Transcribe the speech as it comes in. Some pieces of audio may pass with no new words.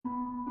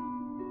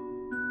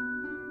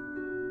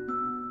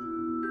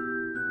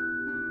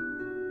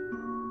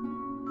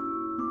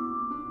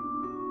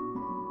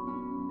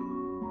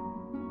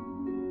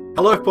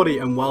Hello everybody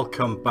and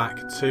welcome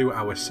back to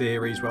our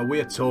series where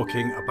we are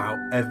talking about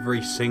every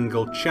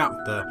single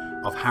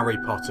chapter of Harry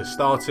Potter,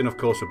 starting of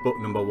course with book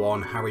number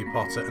 1, Harry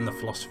Potter and the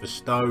Philosopher's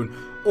Stone,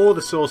 or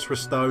the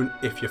Sorcerer's Stone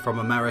if you're from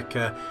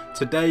America.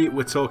 Today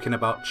we're talking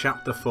about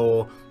chapter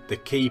 4, The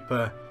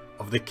Keeper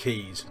of the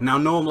Keys. Now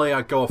normally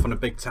I go off on a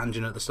big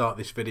tangent at the start of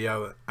this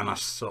video and I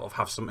sort of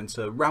have something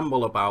to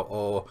ramble about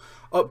or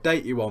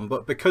update you on,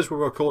 but because we're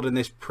recording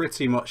this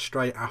pretty much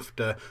straight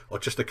after, or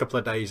just a couple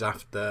of days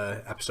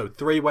after episode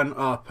 3 went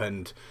up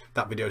and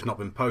that video has not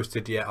been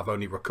posted yet, I've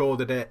only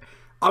recorded it,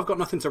 I've got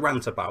nothing to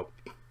rant about.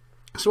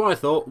 So I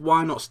thought,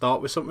 why not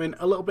start with something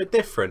a little bit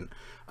different?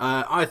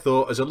 I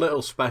thought as a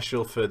little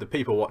special for the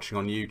people watching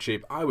on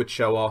YouTube, I would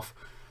show off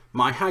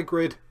my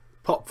Hagrid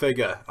pop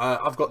figure.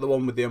 I've got the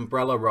one with the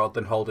umbrella rather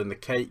than holding the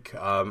cake.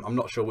 I'm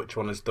not sure which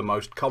one is the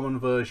most common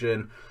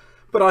version,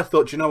 but I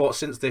thought, you know what,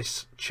 since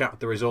this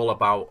chapter is all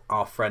about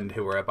our friend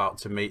who we're about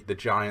to meet, the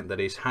giant that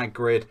is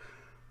Hagrid,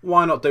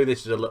 why not do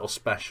this as a little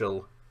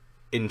special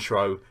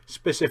intro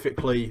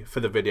specifically for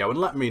the video? And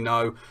let me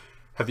know,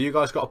 have you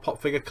guys got a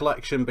pop figure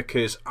collection?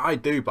 Because I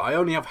do, but I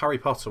only have Harry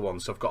Potter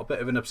ones, so I've got a bit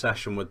of an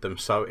obsession with them.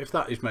 So if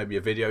that is maybe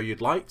a video you'd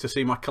like to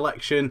see my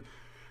collection,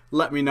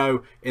 let me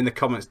know in the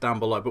comments down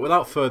below. But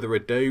without further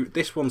ado,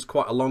 this one's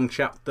quite a long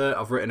chapter.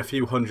 I've written a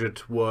few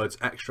hundred words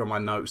extra on my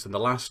notes than the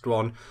last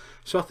one,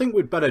 so I think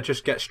we'd better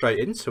just get straight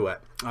into it.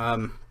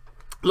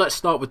 Let's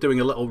start with doing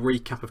a little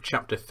recap of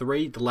chapter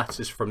 3, The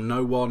Letters from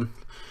No One.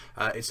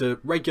 It's a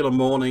regular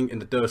morning in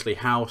the Dursley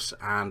house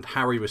and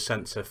Harry was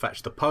sent to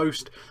fetch the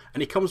post,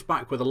 and he comes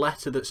back with a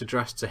letter that's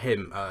addressed to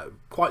him.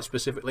 Quite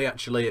specifically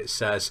actually, it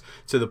says,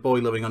 "To the boy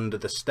living under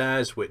the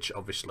stairs," which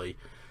obviously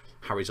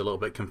Harry's a little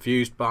bit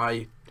confused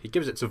by. He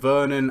gives it to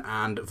Vernon,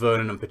 and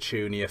Vernon and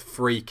Petunia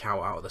freak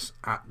out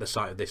at the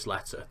sight of this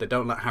letter. They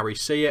don't let Harry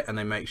see it, and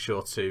they make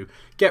sure to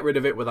get rid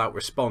of it without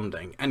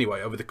responding.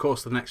 Anyway, over the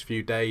course of the next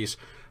few days,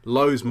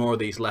 loads more of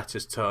these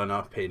letters turn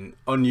up in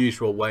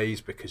unusual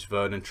ways because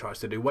Vernon tries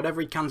to do whatever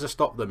he can to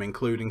stop them,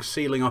 including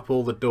sealing up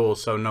all the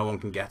doors so no one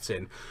can get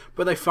in.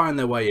 But they find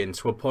their way in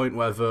to a point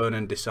where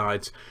Vernon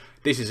decides,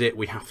 this is it,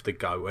 we have to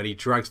go, and he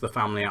drags the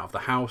family out of the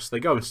house. They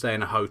go and stay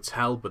in a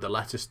hotel, but the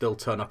letters still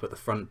turn up at the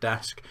front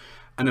desk,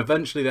 and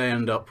eventually they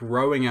end up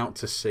rowing out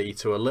to sea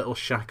to a little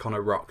shack on a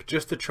rock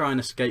just to try and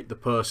escape the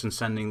person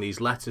sending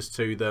these letters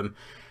to them.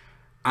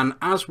 And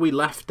as we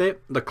left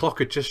it, the clock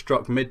had just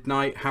struck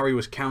midnight. Harry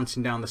was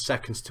counting down the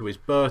seconds to his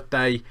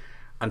birthday,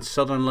 and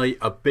suddenly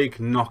a big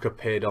knock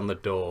appeared on the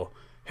door.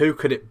 Who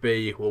could it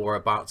be? Well, we're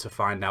about to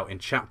find out in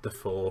chapter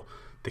 4,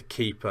 The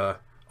Keeper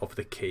of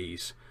the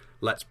Keys.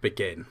 Let's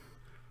begin.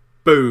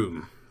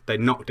 Boom! They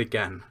knocked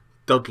again.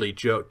 Dudley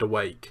jerked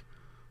awake.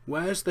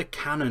 "Where's the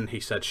cannon?" he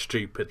said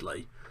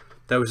stupidly.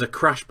 There was a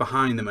crash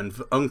behind them and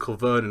Uncle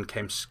Vernon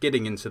came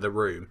skidding into the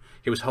room.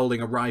 He was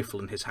holding a rifle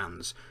in his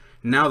hands.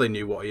 Now they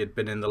knew what had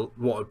been in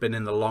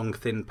the long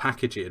thin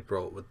package he had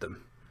brought with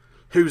them.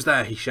 "Who's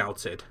there?" he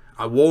shouted.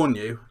 "I warn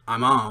you,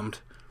 I'm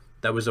armed."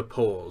 There was a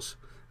pause.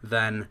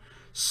 Then,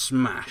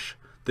 smash!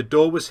 The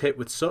door was hit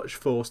with such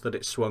force that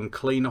it swung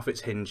clean off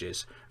its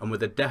hinges, and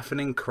with a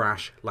deafening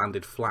crash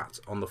landed flat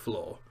on the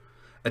floor.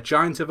 A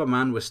giant of a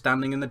man was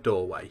standing in the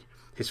doorway.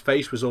 His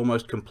face was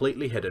almost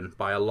completely hidden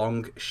by a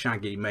long,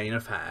 shaggy mane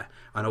of hair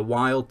and a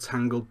wild,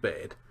 tangled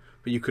beard,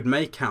 but you could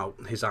make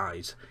out his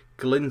eyes,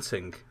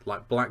 glinting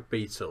like black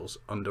beetles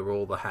under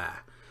all the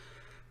hair.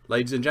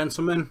 Ladies and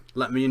gentlemen,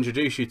 let me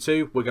introduce you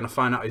to, we're going to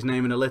find out his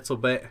name in a little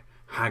bit,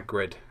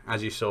 Hagrid,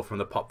 as you saw from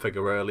the pop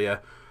figure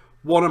earlier.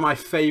 One of my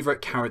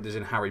favourite characters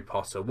in Harry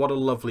Potter. What a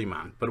lovely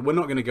man. But we're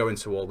not going to go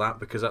into all that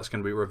because that's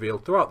going to be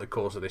revealed throughout the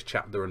course of this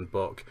chapter and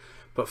book.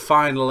 But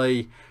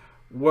finally,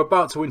 we're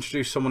about to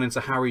introduce someone into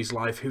Harry's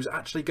life who's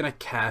actually going to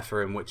care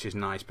for him, which is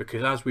nice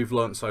because as we've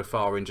learnt so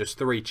far in just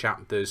 3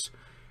 chapters,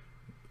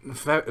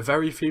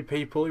 very few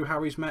people who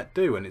Harry's met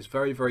do, and it's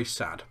very, very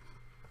sad.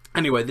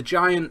 Anyway, the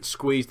giant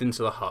squeezed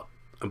into the hut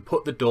and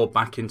put the door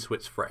back into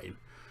its frame.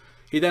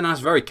 He then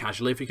asked very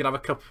casually if he could have a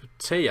cup of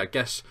tea. I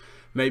guess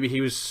maybe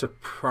he was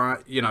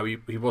surprised, you know,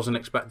 he wasn't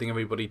expecting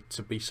everybody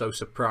to be so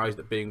surprised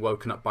at being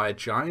woken up by a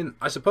giant.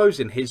 I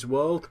suppose in his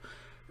world,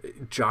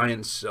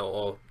 giants,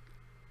 or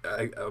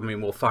I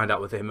mean, we'll find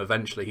out with him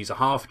eventually, he's a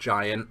half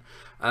giant.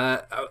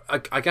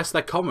 I guess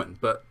they're common,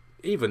 but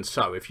even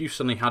so, if you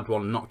suddenly had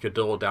one knock your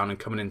door down and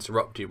come and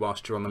interrupt you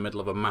whilst you're on the middle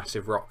of a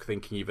massive rock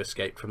thinking you've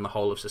escaped from the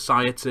whole of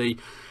society,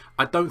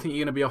 I don't think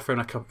you're going to be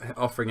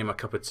offering him a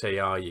cup of tea,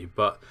 are you?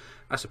 But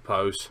I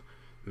suppose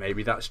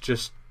maybe that's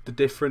just the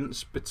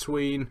difference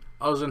between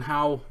us and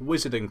how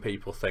wizarding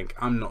people think.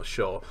 I'm not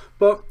sure.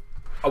 But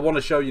I want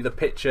to show you the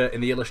picture in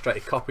the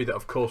illustrated copy that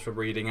of course we're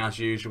reading as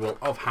usual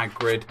of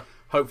Hagrid.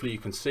 Hopefully you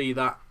can see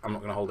that. I'm not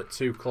going to hold it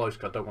too close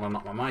because I don't want to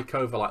knock my mic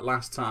over like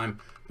last time.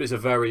 But it's a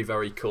very,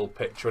 very cool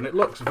picture and it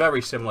looks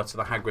very similar to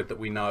the Hagrid that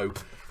we know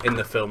in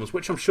the films,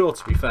 which I'm sure,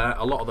 to be fair,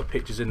 a lot of the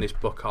pictures in this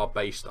book are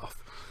based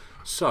off.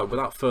 So,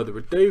 without further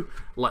ado,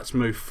 let's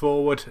move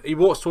forward. He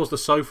walks towards the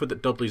sofa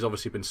that Dudley's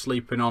obviously been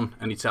sleeping on,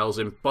 and he tells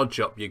him, "Budge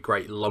up, you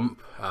great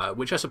lump,"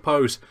 which I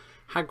suppose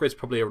Hagrid's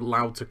probably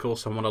allowed to call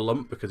someone a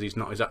lump because he's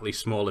not exactly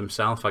small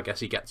himself. I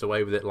guess he gets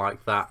away with it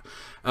like that.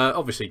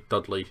 Obviously,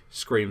 Dudley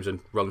screams and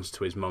runs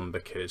to his mum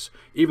because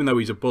even though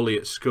he's a bully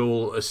at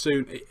school,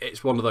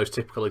 it's one of those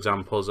typical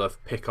examples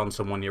of pick on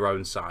someone your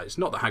own size.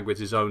 Not that Hagrid's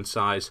his own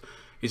size.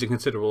 He's a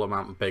considerable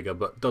amount bigger,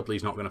 but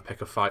Dudley's not going to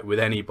pick a fight with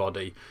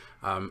anybody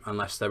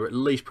unless they're at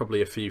least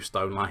probably a few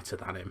stone lighter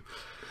than him.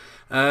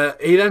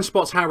 He then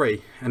spots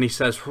Harry and he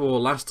says, "Oh,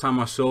 last time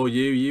I saw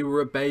you, you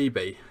were a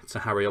baby." To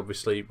Harry,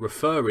 obviously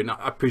referring,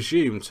 I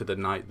presume, to the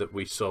night that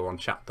we saw on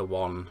chapter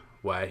 1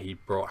 where he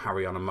brought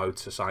Harry on a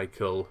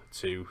motorcycle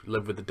to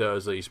live with the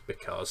Dursleys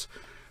because,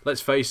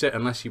 let's face it,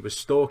 unless he was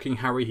stalking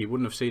Harry, he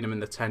wouldn't have seen him in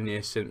the 10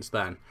 years since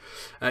then.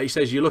 He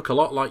says, "You look a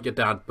lot like your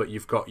dad, but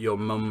you've got your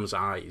mum's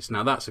eyes."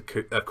 Now, that's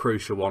a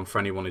crucial one for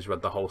anyone who's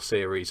read the whole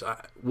series.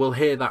 We'll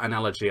hear that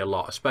analogy a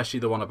lot, especially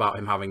the one about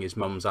him having his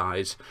mum's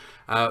eyes,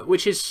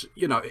 which is,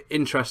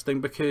 interesting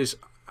because,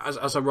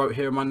 as I wrote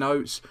here in my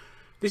notes,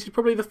 this is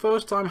probably the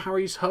first time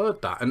Harry's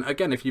heard that. And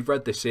again, if you've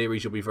read this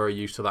series, you'll be very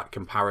used to that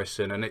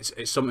comparison. And it's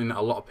something that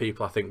a lot of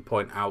people, I think,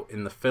 point out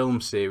in the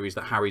film series,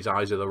 that Harry's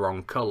eyes are the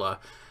wrong colour.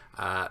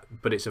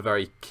 But it's a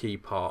very key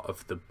part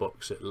of the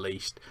books, at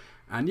least.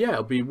 And yeah,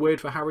 it'll be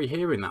weird for Harry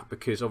hearing that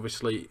because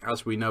obviously,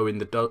 as we know in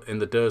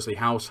the Dursley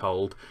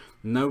household,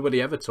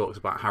 nobody ever talks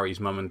about Harry's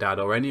mum and dad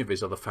or any of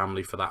his other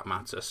family for that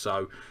matter.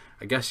 So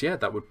I guess, yeah,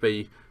 that would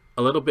be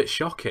a little bit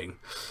shocking.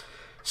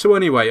 So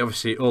anyway,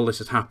 obviously all this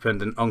has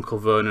happened and Uncle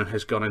Vernon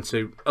has gone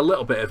into a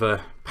little bit of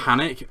a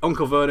panic.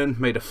 Uncle Vernon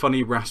made a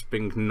funny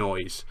rasping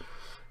noise.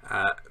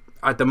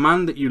 "I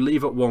demand that you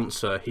leave at once,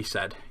 sir," he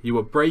said. "You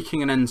were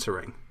breaking and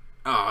entering."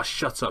 "Ah,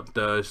 shut up,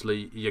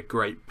 Dursley, you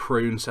great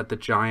prune," said the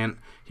giant.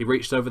 He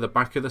reached over the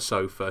back of the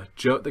sofa,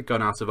 jerked the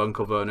gun out of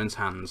Uncle Vernon's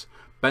hands,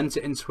 bent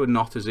it into a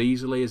knot as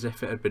easily as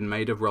if it had been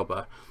made of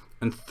rubber,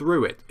 and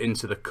threw it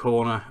into the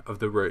corner of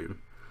the room.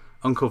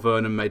 Uncle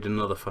Vernon made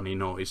another funny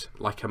noise,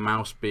 like a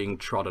mouse being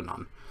trodden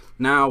on.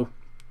 Now,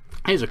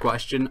 here's a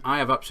question. I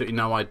have absolutely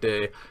no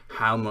idea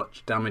how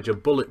much damage a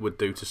bullet would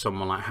do to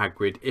someone like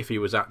Hagrid if he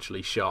was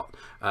actually shot,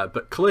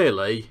 but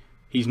clearly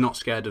he's not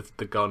scared of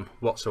the gun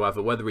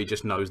whatsoever. Whether he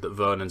just knows that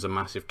Vernon's a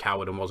massive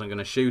coward and wasn't going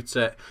to shoot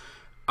it,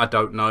 I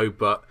don't know,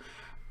 but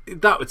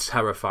that would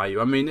terrify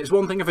you. I mean, it's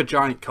one thing if a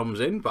giant comes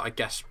in, but I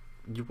guess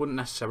you wouldn't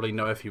necessarily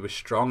know if he was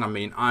strong. I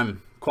mean,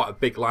 I'm quite a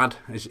big lad,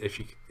 as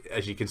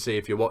you can see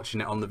if you're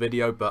watching it on the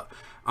video, but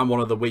I'm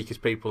one of the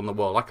weakest people in the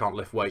world. I can't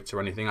lift weights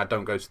or anything. I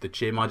don't go to the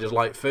gym. I just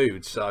like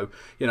food. So,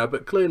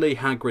 but clearly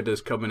Hagrid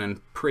has come in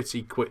and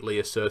pretty quickly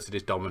asserted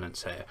his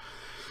dominance here.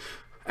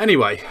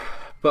 Anyway,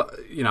 but,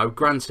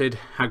 granted,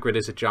 Hagrid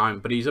is a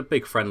giant, but he's a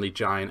big friendly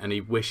giant, and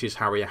he wishes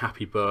Harry a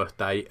happy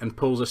birthday and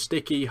pulls a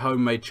sticky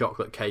homemade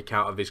chocolate cake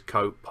out of his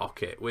coat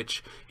pocket,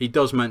 which he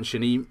does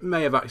mention he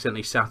may have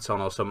accidentally sat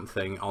on or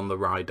something on the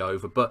ride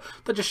over, but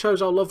that just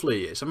shows how lovely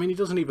he is. I mean, he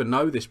doesn't even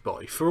know this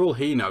boy. For all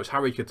he knows,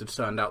 Harry could have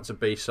turned out to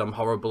be some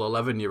horrible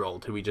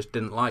 11-year-old who he just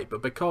didn't like,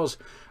 but because,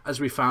 as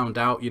we found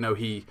out,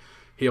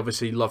 he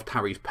obviously loved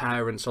Harry's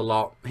parents a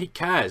lot. He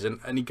cares and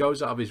he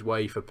goes out of his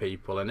way for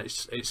people, and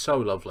it's so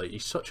lovely.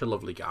 He's such a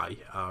lovely guy.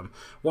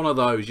 One of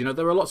those,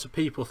 there are lots of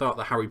people throughout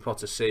the Harry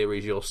Potter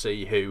series you'll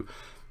see who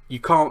you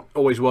can't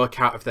always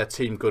work out if their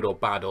team good or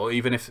bad, or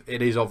even if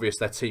it is obvious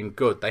their team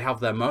good, they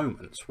have their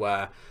moments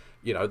where,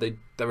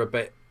 they're a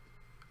bit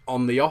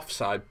on the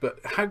offside,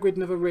 but Hagrid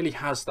never really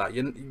has that.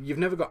 You've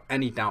never got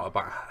any doubt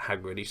about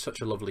Hagrid. He's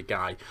such a lovely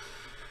guy.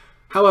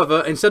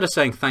 However, instead of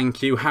saying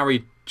thank you,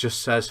 Harry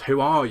just says, "Who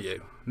are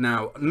you?"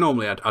 Now,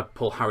 normally I'd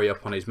pull Harry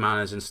up on his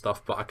manners and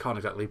stuff, but I can't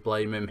exactly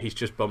blame him. He's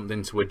just bumped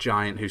into a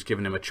giant who's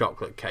given him a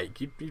chocolate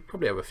cake. You'd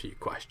probably have a few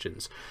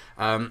questions.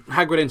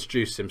 Hagrid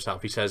introduces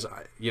himself. He says,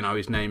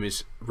 his name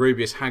is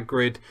Rubeus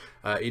Hagrid.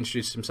 He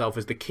introduces himself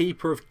as the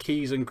Keeper of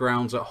Keys and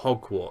Grounds at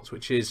Hogwarts,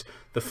 which is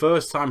the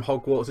first time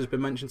Hogwarts has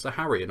been mentioned to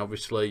Harry, and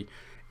obviously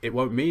it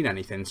won't mean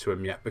anything to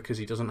him yet because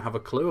he doesn't have a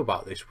clue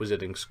about this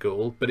wizarding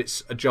school, but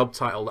it's a job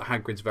title that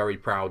Hagrid's very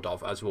proud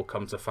of, as we'll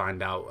come to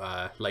find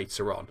out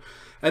later on.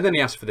 And then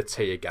he asks for the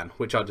tea again,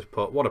 which I just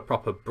put, what a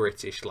proper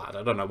British lad.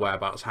 I don't know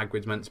whereabouts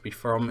Hagrid's meant to be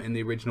from in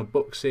the original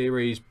book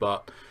series,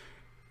 but,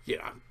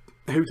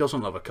 who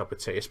doesn't love a cup of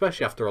tea,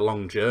 especially after a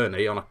long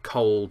journey on a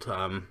cold,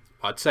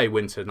 I'd say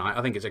winter night.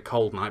 I think it's a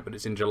cold night, but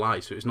it's in July,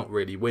 so it's not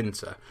really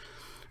winter.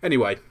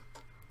 Anyway,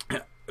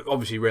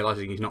 obviously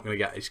realising he's not going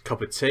to get his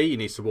cup of tea, he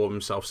needs to warm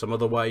himself some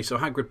other way, so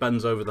Hagrid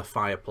bends over the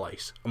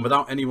fireplace, and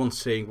without anyone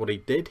seeing what he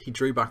did, he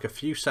drew back a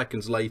few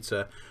seconds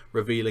later,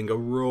 revealing a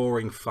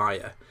roaring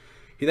fire.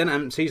 He then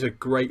empties a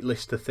great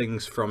list of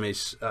things from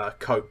his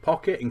coat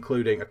pocket,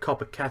 including a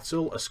copper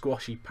kettle, a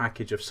squashy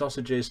package of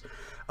sausages,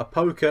 a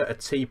poker, a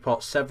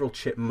teapot, several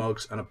chip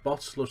mugs, and a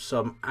bottle of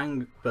some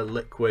amber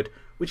liquid,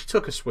 which he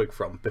took a swig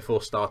from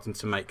before starting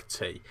to make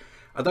tea.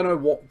 I don't know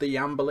what the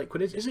amber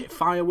liquid is. Is it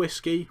fire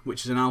whiskey,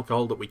 which is an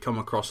alcohol that we come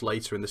across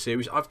later in the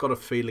series? I've got a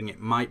feeling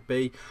it might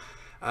be.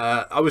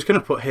 I was going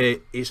to put here,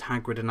 is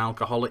Hagrid an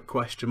alcoholic,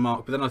 question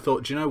mark, but then I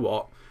thought, do you know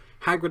what?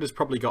 Hagrid has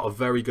probably got a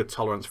very good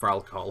tolerance for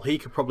alcohol. He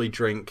could probably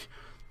drink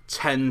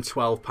 10,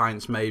 12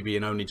 pints maybe,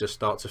 and only just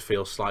start to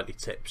feel slightly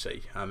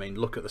tipsy. I mean,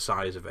 look at the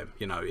size of him.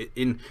 You know,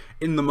 in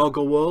the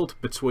Muggle world,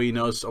 between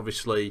us,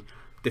 obviously,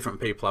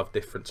 different people have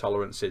different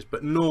tolerances,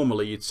 but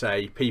normally you'd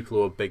say people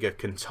who are bigger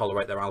can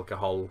tolerate their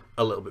alcohol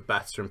a little bit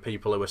better, and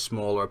people who are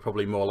smaller are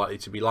probably more likely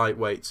to be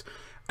lightweights.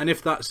 And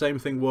if that same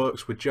thing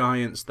works with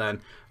giants,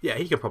 then yeah,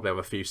 he can probably have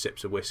a few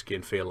sips of whiskey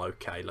and feel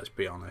okay, let's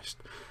be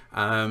honest.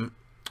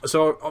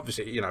 So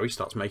obviously, you know, he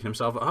starts making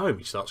himself at home.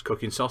 He starts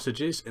cooking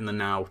sausages in the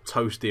now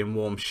toasty and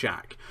warm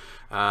shack.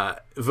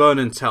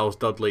 Vernon tells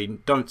Dudley,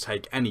 don't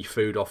take any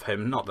food off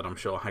him. Not that I'm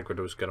sure Hagrid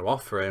was going to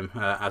offer him.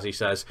 As he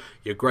says,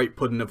 your great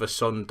pudding of a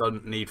son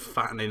don't need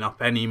fattening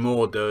up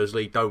anymore,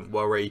 Dursley. Don't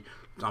worry.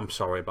 I'm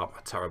sorry about my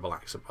terrible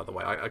accent, by the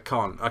way. I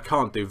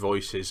can't do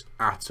voices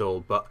at all.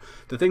 But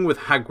the thing with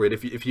Hagrid,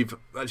 if you've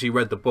actually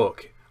read the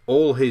book,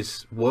 all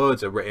his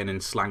words are written in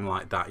slang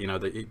like that. You know,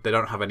 they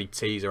don't have any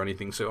T's or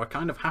anything, so I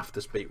kind of have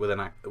to speak with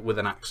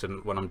an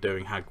accent when I'm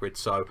doing Hagrid,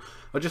 so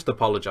I'll just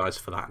apologise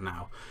for that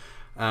now.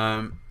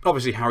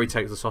 Obviously Harry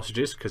takes the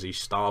sausages because he's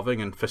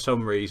starving, and for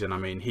some reason, I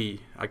mean,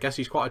 I guess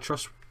he's quite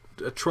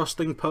a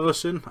trusting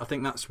person. I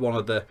think that's one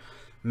of the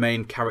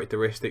main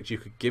characteristics you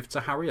could give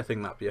to Harry. I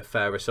think that'd be a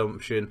fair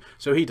assumption,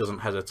 so he doesn't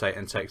hesitate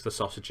and takes the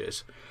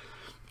sausages.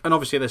 And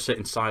obviously they're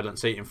sitting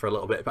silent, eating for a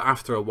little bit, but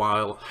after a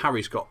while,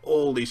 Harry's got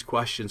all these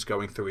questions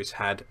going through his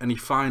head, and he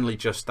finally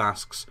just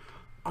asks,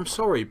 I'm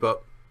sorry,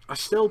 but I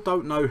still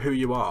don't know who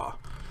you are.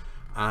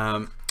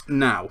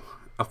 Now,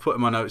 I've put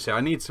in my notes here,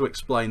 I need to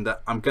explain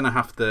that I'm going to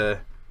have to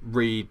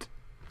read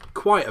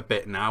quite a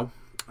bit now,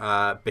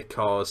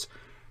 because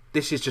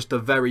this is just a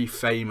very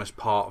famous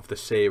part of the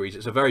series.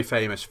 It's a very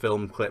famous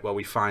film clip where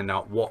we find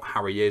out what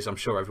Harry is. I'm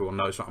sure everyone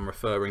knows what I'm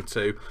referring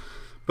to.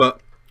 But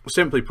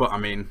simply put, I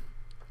mean,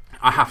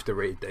 I have to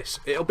read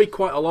this. It'll be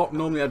quite a lot.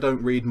 Normally I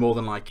don't read more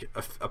than like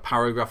a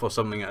paragraph or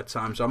something at a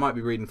time, so I might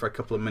be reading for a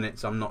couple of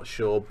minutes, I'm not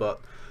sure,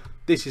 but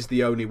this is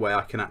the only way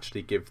I can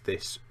actually give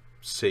this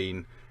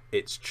scene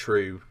its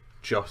true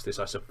justice,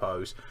 I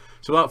suppose.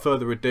 So without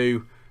further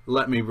ado,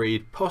 let me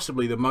read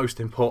possibly the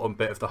most important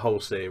bit of the whole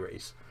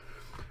series.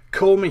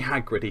 Call me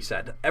Hagrid, he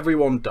said.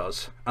 Everyone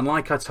does. And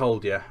like I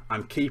told you,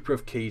 I'm Keeper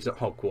of Keys at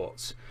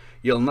Hogwarts.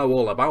 You'll know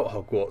all about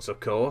Hogwarts, of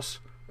course.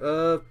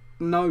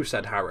 No,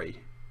 said Harry.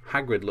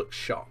 Hagrid looked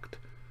shocked.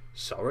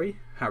 Sorry,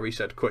 Harry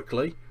said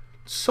quickly.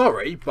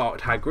 Sorry,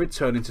 barked Hagrid,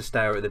 turning to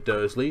stare at the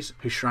Dursleys,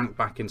 who shrank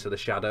back into the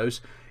shadows.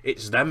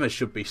 It's them as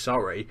should be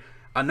sorry.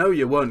 I know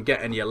you weren't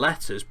getting your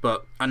letters,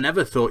 but I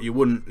never thought you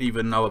wouldn't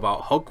even know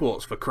about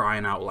Hogwarts, for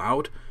crying out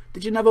loud.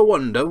 Did you never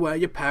wonder where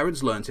your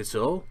parents learnt it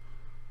all?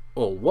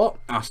 All what?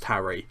 Asked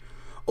Harry.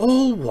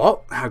 All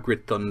what?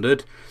 Hagrid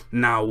thundered.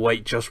 Now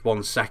wait just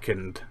 1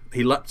 second.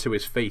 He leapt to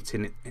his feet.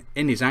 In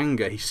his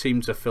anger, he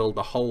seemed to fill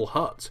the whole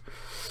hut.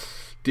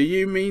 Do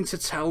you mean to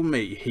tell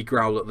me, he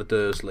growled at the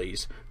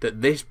Dursleys,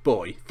 that this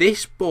boy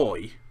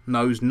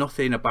knows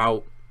nothing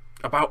about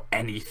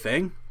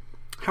anything?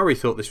 Harry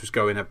thought this was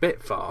going a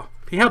bit far.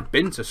 He had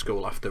been to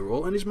school after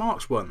all, and his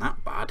marks weren't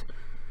that bad.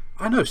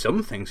 I know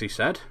some things, he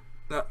said.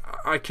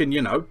 I can,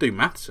 do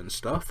maths and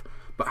stuff.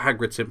 But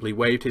Hagrid simply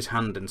waved his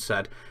hand and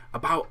said,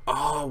 About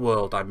our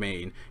world, I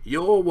mean.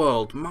 Your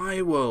world,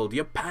 my world,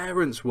 your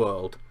parents'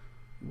 world.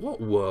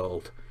 What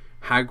world?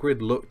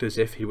 Hagrid looked as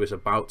if he was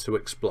about to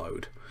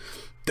explode.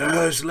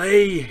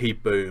 Dursley, he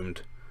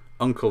boomed.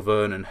 Uncle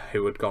Vernon,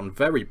 who had gone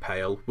very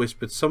pale,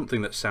 whispered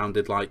something that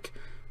sounded like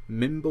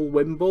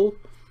Mimble-Wimble.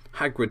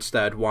 Hagrid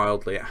stared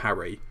wildly at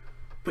Harry.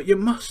 But you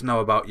must know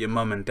about your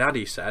mum and dad,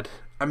 he said.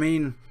 I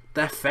mean,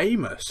 they're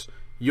famous.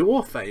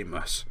 You're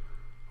famous.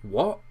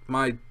 What?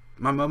 My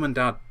mum and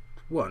dad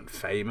weren't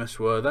famous,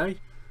 were they?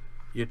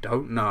 You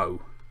don't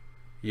know.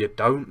 You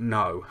don't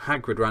know.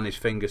 Hagrid ran his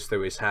fingers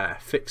through his hair,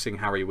 fixing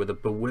Harry with a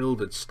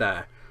bewildered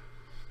stare.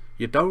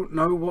 You don't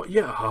know what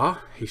you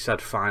are, he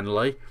said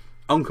finally.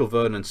 Uncle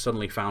Vernon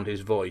suddenly found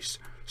his voice.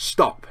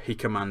 Stop, he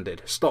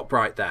commanded. Stop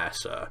right there,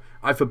 sir.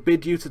 I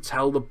forbid you to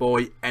tell the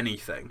boy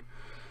anything.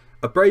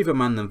 A braver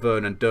man than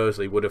Vernon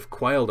Dursley would have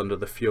quailed under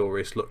the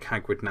furious look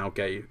Hagrid now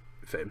gave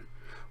him.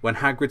 When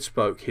Hagrid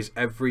spoke, his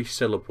every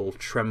syllable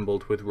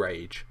trembled with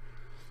rage.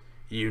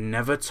 You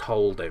never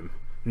told him.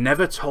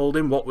 Never told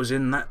him what was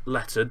in that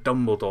letter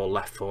Dumbledore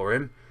left for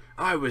him.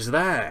 I was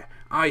there.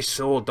 I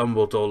saw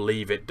Dumbledore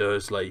leave it,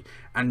 Dursley,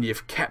 and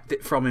you've kept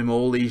it from him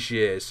all these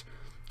years.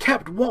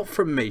 Kept what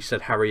from me?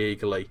 Said Harry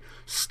eagerly.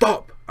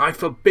 Stop! I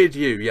forbid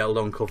you! Yelled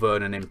Uncle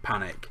Vernon in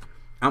panic.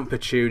 Aunt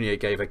Petunia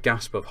gave a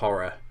gasp of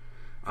horror.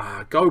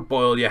 Go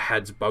boil your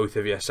heads, both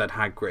of you, said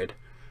Hagrid.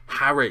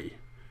 Harry,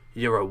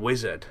 you're a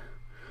wizard.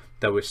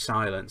 There was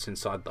silence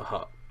inside the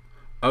hut.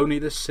 Only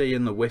the sea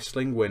and the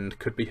whistling wind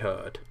could be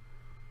heard.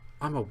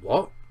 I'm a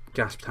what?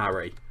 Gasped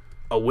Harry.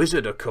 A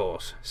wizard, of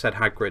course, said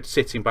Hagrid,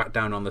 sitting back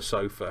down on the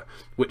sofa,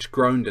 which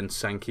groaned and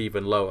sank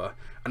even lower.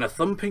 And a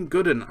thumping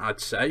good un, I'd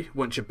say,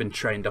 once you've been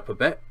trained up a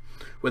bit.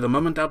 With a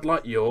mum and dad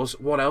like yours,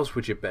 what else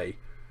would you be?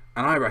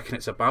 And I reckon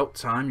it's about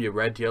time you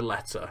read your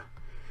letter.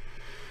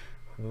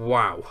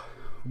 Wow.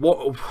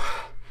 What?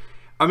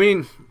 I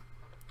mean,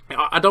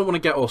 I don't want to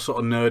get all sort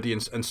of nerdy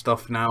and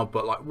stuff now,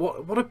 but like,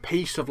 what a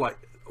piece of like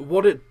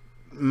what a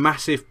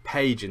massive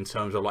page in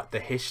terms of like the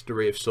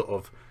history of sort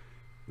of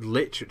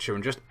literature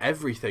and just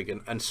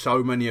everything, and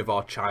so many of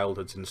our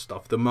childhoods and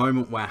stuff. The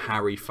moment where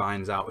Harry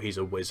finds out he's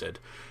a wizard,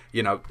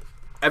 you know,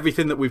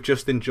 everything that we've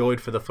just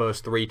enjoyed for the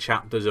first 3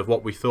 chapters of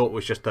what we thought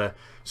was just a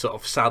sort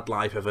of sad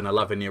life of an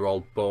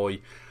 11-year-old boy,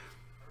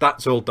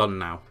 that's all done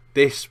now.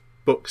 This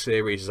book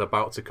series is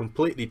about to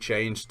completely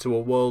change to a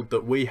world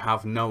that we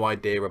have no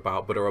idea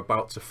about but are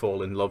about to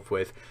fall in love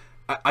with.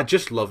 I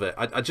just love it.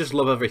 I just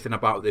love everything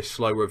about this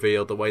slow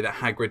reveal, the way that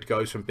Hagrid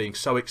goes from being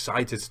so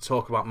excited to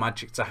talk about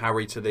magic to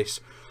Harry to this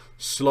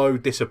slow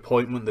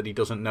disappointment that he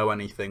doesn't know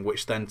anything,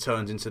 which then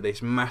turns into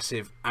this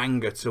massive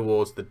anger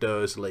towards the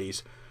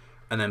Dursleys,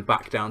 and then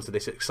back down to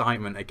this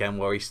excitement again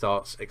where he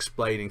starts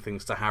explaining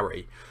things to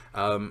Harry.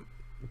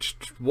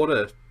 Just what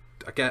a,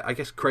 I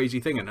guess, crazy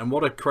thing, and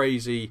what a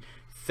crazy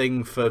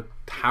thing for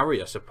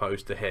Harry, I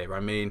suppose, to hear.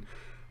 I mean,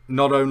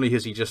 not only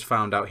has he just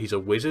found out he's a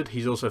wizard,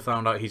 he's also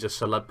found out he's a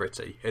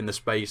celebrity in the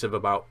space of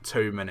about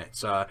 2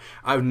 minutes. I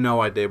have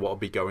no idea what will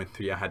be going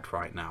through your head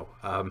right now.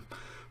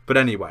 But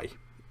anyway,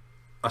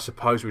 I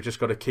suppose we've just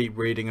got to keep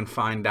reading and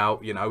find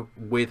out, you know,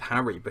 with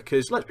Harry.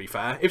 Because, let's be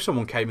fair, if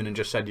someone came in and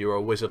just said you were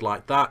a wizard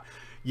like that,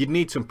 you'd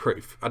need some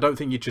proof. I don't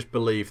think you'd just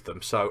believe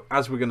them. So,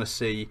 as we're going to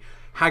see,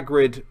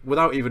 Hagrid,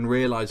 without even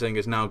realising,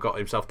 has now got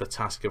himself the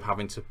task of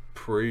having to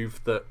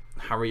prove that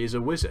Harry is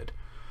a wizard.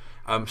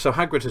 So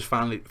Hagrid has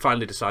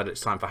finally decided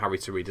it's time for Harry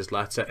to read his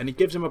letter, and he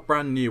gives him a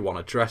brand new one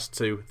addressed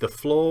to the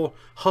floor,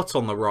 hut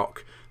on the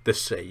rock, the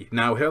sea.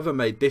 Now, whoever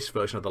made this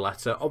version of the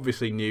letter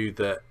obviously knew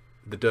that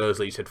the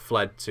Dursleys had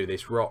fled to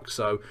this rock,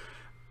 so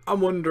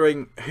I'm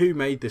wondering who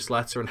made this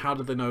letter and how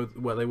did they know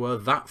where they were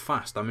that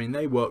fast? I mean,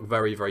 they work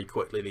very, very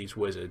quickly, these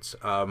wizards.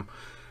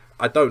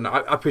 I don't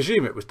know. I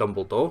presume it was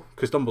Dumbledore,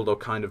 because Dumbledore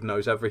kind of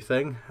knows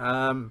everything,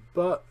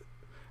 but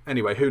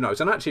anyway, who knows?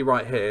 And actually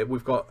right here,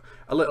 we've got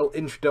a little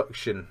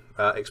introduction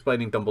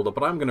explaining Dumbledore,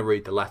 but I'm going to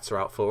read the letter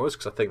out for us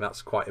because I think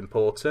that's quite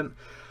important.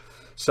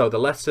 So the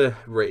letter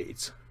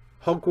reads,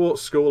 Hogwarts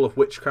School of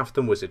Witchcraft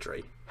and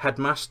Wizardry,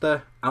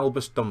 Headmaster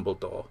Albus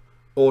Dumbledore,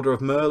 Order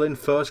of Merlin,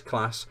 First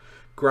Class,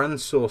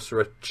 Grand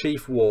Sorcerer,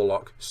 Chief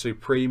Warlock,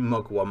 Supreme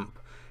Mugwump,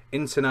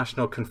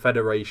 International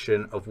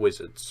Confederation of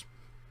Wizards.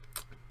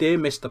 Dear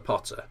Mr.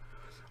 Potter,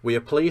 we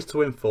are pleased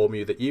to inform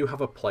you that you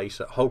have a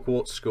place at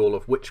Hogwarts School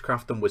of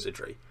Witchcraft and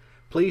Wizardry.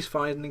 Please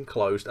find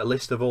enclosed a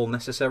list of all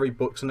necessary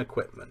books and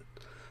equipment.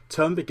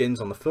 Term begins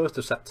on the 1st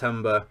of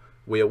September.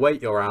 We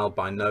await your owl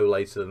by no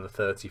later than the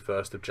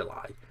 31st of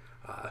July,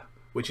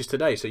 which is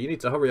today, so you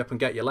need to hurry up and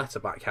get your letter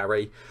back,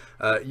 Harry.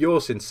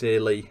 Yours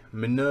sincerely,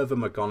 Minerva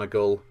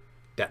McGonagall,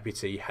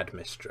 Deputy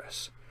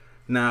Headmistress.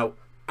 Now,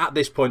 at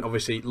this point,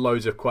 obviously,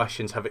 loads of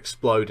questions have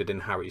exploded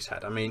in Harry's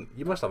head. I mean,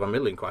 you must have a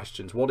million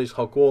questions. What is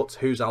Hogwarts?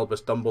 Who's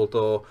Albus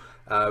Dumbledore?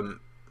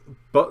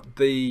 But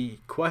the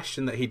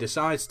question that he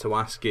decides to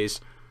ask is,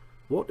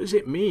 what does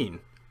it mean,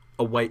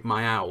 await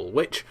my owl?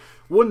 Which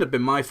wouldn't have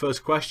been my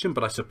first question,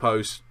 but I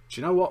suppose,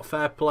 do you know what,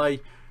 fair play,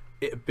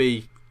 it'd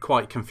be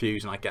quite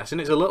confusing, I guess.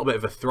 And it's a little bit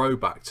of a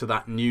throwback to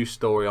that news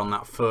story on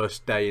that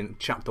first day in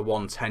Chapter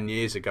 1 10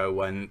 years ago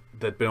when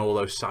there'd been all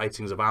those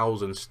sightings of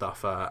owls and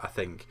stuff, I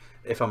think,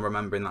 if I'm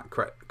remembering that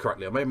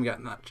correctly. Or maybe I'm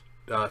getting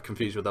that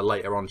confused with a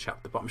later on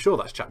chapter, but I'm sure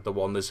that's Chapter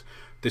 1.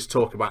 There's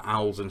talk about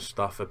owls and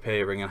stuff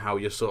appearing and how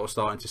you're sort of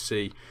starting to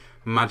see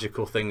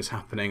magical things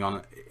happening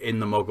in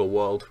the Muggle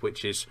world,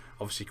 which is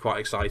obviously quite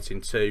exciting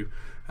too.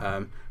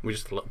 We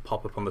just a little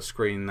pop-up on the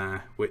screen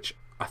there, which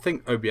I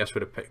think OBS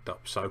would have picked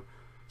up, so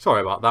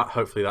sorry about that.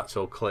 Hopefully that's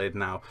all cleared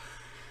now.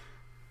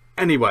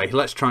 Anyway,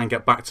 let's try and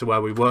get back to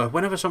where we were.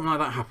 Whenever something like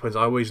that happens,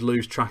 I always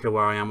lose track of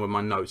where I am with my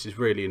notes. It's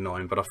really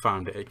annoying, but I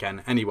found it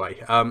again.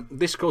 Anyway,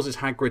 this causes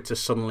Hagrid to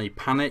suddenly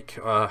panic.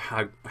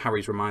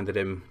 Harry's reminded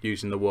him,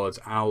 using the words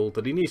owl,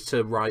 that he needs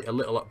to write a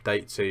little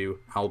update to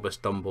Albus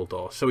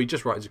Dumbledore. So he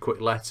just writes a quick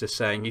letter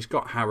saying he's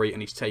got Harry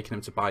and he's taken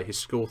him to buy his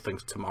school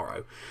things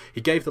tomorrow. He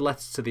gave the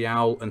letter to the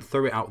owl and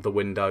threw it out the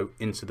window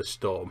into the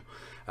storm,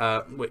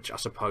 which I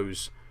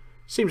suppose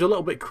seems a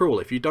little bit cruel.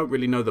 If you don't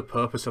really know the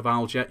purpose of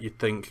owls yet, you'd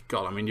think,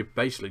 God, I mean, you're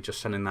basically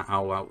just sending that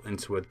owl out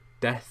into a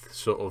death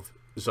sort of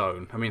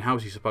zone. I mean,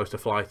 how's he supposed to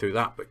fly through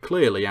that? But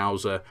clearly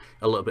owls are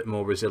a little bit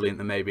more resilient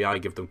than maybe I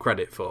give them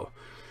credit for.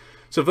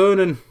 So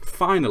Vernon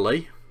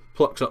finally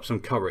plucks up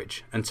some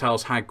courage and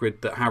tells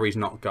Hagrid that Harry's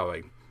not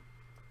going.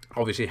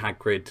 Obviously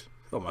Hagrid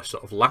almost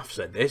sort of laughs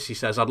at this. He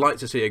says, I'd like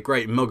to see a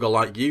great muggle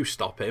like you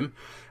stop him.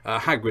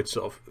 Hagrid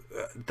sort of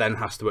then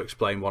has to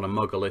explain what a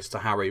muggle is to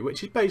Harry,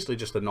 which is basically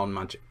just a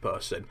non-magic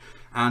person.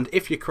 And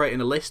if you're creating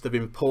a list of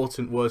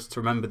important words to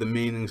remember the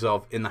meanings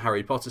of in the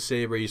Harry Potter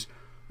series,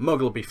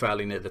 muggle will be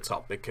fairly near the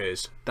top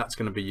because that's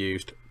going to be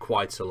used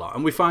quite a lot.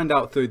 And we find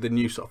out through the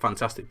new sort of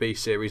Fantastic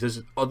Beasts series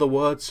there's other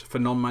words for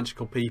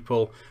non-magical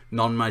people,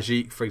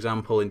 non-magique for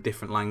example, in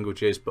different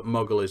languages, but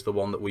muggle is the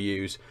one that we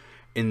use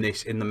in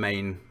the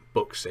main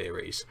book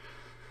series.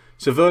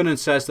 So Vernon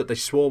says that they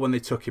swore when they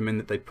took him in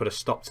that they'd put a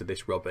stop to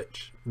this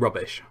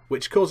rubbish,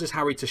 which causes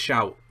Harry to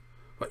shout,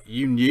 "But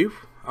you knew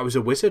I was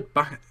a wizard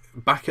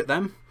back at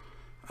them?"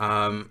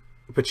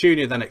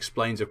 Petunia then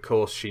explains, of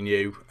course, she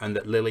knew, and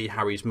that Lily,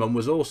 Harry's mum,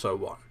 was also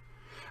one,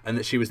 and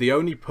that she was the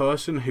only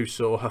person who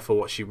saw her for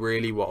what she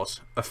really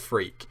was, a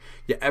freak,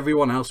 yet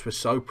everyone else was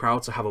so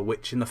proud to have a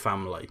witch in the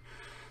family.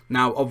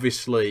 Now,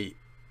 obviously,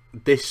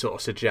 this sort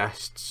of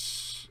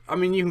suggests, I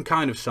mean, you can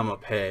kind of sum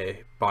up here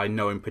by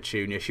knowing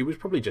Petunia, she was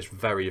probably just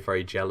very,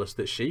 very jealous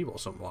that she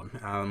wasn't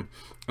one,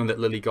 and that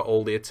Lily got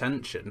all the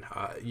attention,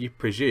 you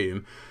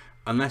presume,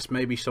 unless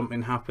maybe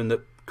something happened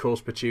that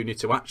caused Petunia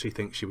to actually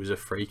think she was a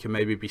freak and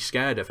maybe be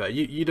scared of her.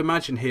 You'd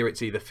imagine here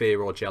it's either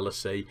fear or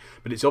jealousy,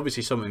 but it's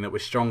obviously something that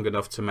was strong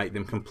enough to make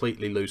them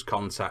completely lose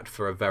contact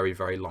for a very,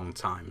 very long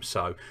time.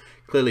 So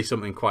clearly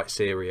something quite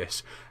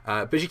serious.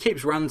 But she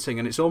keeps ranting,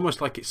 and it's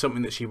almost like it's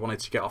something that she wanted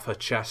to get off her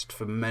chest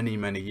for many,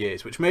 many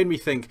years, which made me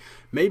think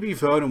maybe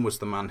Vernon was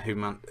the one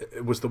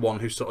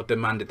who sort of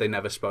demanded they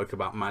never spoke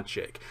about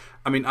magic.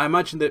 I mean, I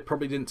imagine that it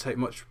probably didn't take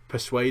much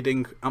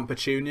persuading Aunt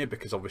Petunia,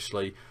 because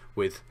obviously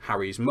with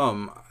Harry's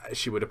mum,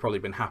 she would have probably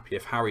been happy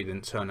if Harry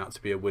didn't turn out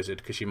to be a wizard,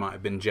 because she might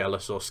have been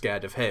jealous or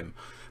scared of him.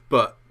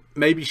 But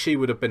maybe she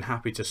would have been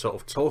happy to sort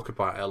of talk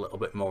about it a little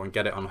bit more and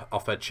get it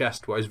off her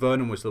chest, whereas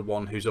Vernon was the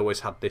one who's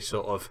always had this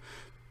sort of,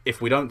 if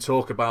we don't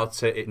talk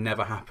about it, it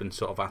never happens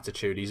sort of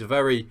attitude. He's a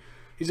very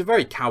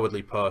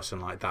cowardly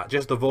person like that.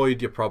 Just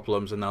avoid your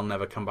problems and they'll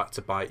never come back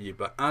to bite you.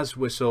 But as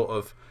we're sort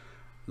of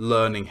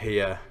learning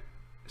here,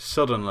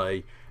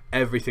 suddenly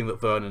everything that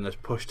Vernon has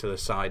pushed to the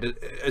side,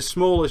 as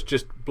small as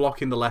just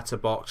blocking the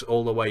letterbox,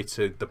 all the way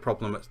to the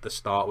problem at the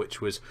start, which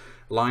was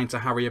lying to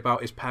Harry about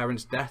his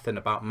parents' death and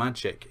about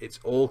magic, it's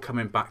all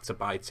coming back to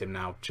bite him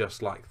now,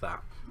 just like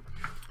that.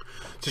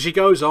 So she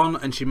goes on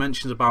and she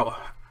mentions about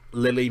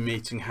Lily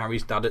meeting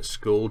Harry's dad at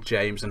school,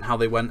 James, and how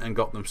they went and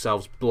got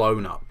themselves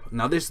blown up.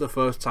 Now this is the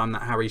first time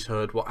that Harry's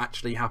heard what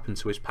actually happened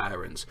to his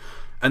parents,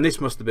 and this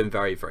must have been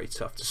very, very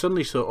tough to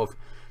suddenly sort of,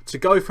 to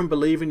go from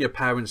believing your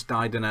parents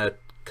died in a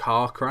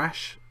car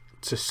crash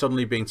to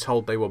suddenly being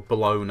told they were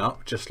blown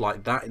up just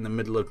like that in the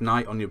middle of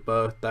night on your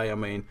birthday. I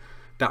mean,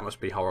 that must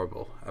be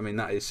horrible. I mean,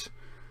 that is,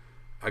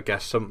 I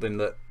guess, something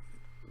that,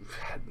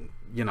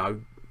 you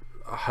know,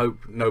 I hope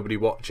nobody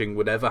watching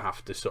would ever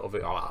have to sort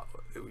of,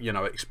 you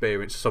know,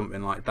 experience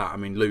something like that. I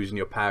mean, losing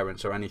your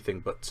parents or anything,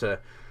 but to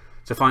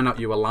find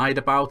out you were lied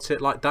about it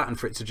like that, and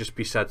for it to just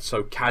be said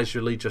so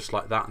casually just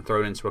like that and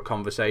thrown into a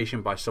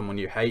conversation by someone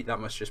you hate,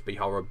 that must just be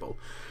horrible.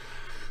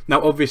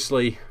 Now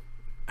obviously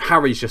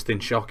Harry's just in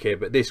shock here,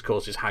 but this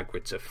causes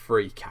Hagrid to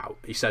freak out.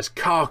 He says,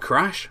 "Car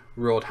crash?"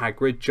 roared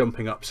Hagrid,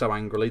 jumping up so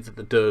angrily that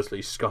the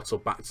Dursleys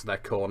scuttled back to their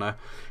corner.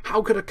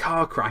 "How could a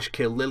car crash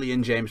kill Lily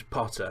and James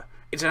Potter?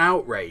 It's an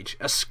outrage,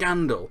 a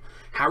scandal.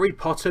 Harry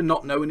Potter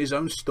not knowing his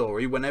own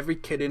story when every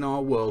kid in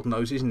our world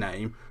knows his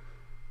name."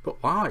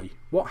 "But why?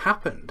 What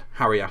happened?"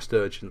 Harry asked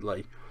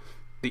urgently.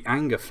 The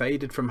anger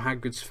faded from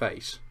Hagrid's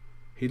face.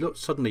 He looked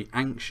suddenly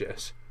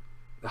anxious.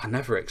 "I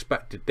never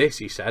expected this,"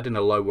 he said in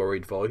a low,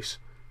 worried voice.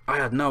 "I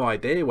had no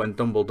idea when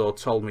Dumbledore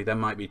told me there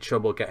might be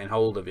trouble getting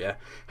hold of you,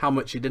 how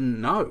much you didn't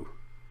know."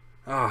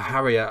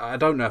 Harry, I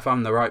don't know if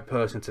I'm the right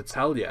person to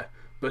tell you,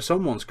 but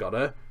someone's got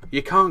her.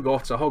 You can't go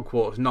off to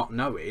Hogwarts not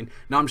knowing."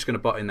 Now I'm just going to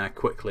butt in there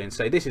quickly and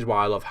say this is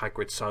why I love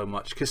Hagrid so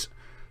much, because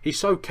he's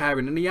so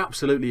caring and he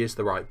absolutely is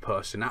the right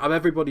person. Out of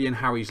everybody in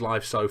Harry's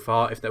life so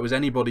far, if there was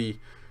anybody,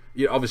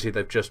 you know, obviously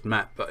they've just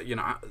met, but you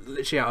know,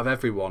 literally out of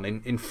everyone,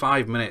 in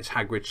 5 minutes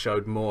Hagrid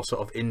showed more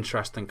sort of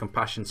interest and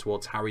compassion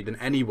towards Harry than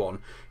anyone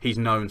he's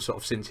known sort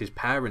of since his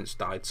parents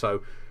died.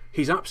 So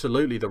he's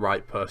absolutely the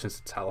right person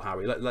to tell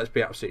Harry. Let's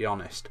be absolutely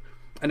honest.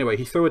 Anyway,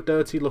 he threw a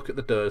dirty look at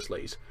the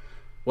Dursleys.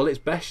 "Well, it's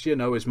best you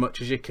know as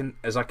much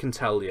as I can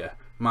tell you.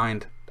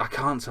 Mind, I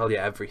can't tell you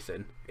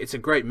everything. It's a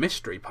great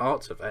mystery,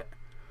 parts of it."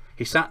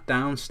 He sat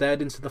down,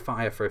 stared into the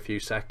fire for a few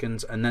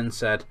seconds, and then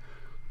said,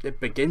 "It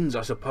begins,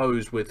 I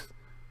suppose, with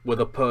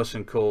a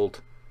person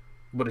called..."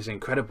 "But it's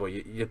incredible,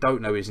 you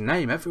don't know his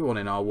name. Everyone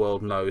in our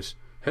world knows."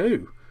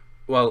 "Who?"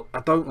 "Well,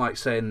 I don't like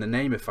saying the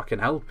name if I can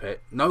help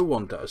it. No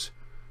one does."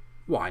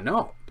 "Why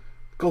not?"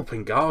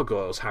 "Gulping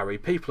gargoyles, Harry.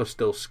 People are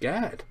still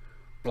scared."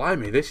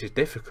 "Blimey, this is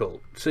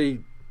difficult.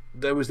 See,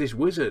 there was this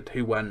wizard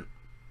who went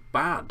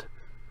bad.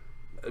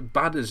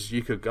 Bad as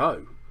you could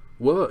go.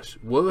 Worse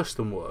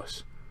than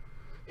worse.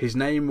 His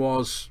name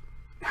was..."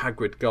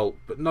 Hagrid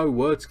gulped, but no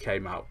words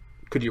came out.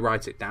 "Could you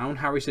write it down?"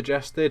 Harry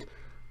suggested.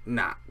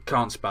 "Nah,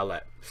 can't spell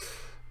it."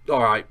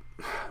 "Alright,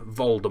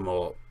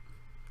 Voldemort."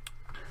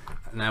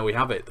 Now we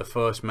have it, the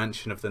first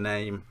mention of the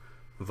name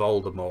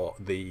Voldemort,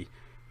 the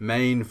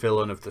main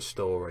villain of the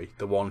story,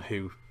 the one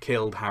who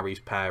killed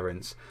Harry's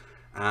parents.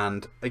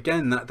 And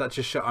again, that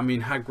just shows, I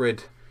mean,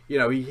 Hagrid, you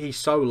know, he's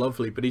so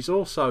lovely, but he's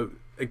also,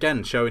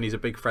 again, showing he's a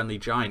big friendly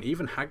giant.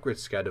 Even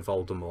Hagrid's scared of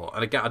Voldemort.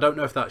 And again, I don't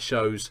know if that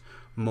shows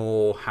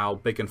more how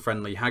big and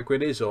friendly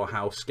Hagrid is or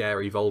how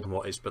scary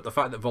Voldemort is, but the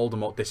fact that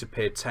Voldemort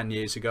disappeared 10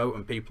 years ago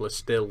and people are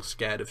still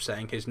scared of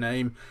saying his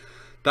name,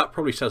 that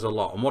probably says a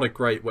lot. And what a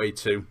great way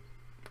to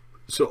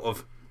sort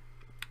of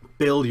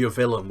build your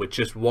villain with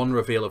just one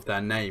reveal of their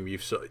name.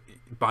 You've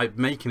by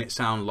making it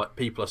sound like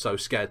people are so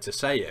scared to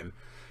say him,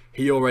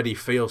 he already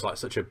feels like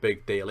such a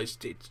big deal. It's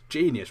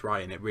genius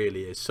writing, it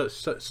really is.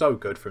 So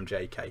good from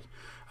JK.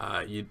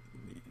 I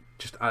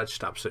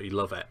just absolutely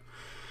love it.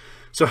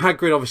 So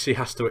Hagrid obviously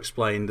has to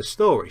explain the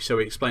story. So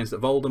he explains that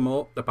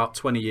Voldemort, about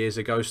 20 years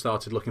ago,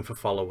 started looking for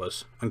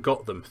followers and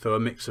got them through a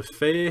mix of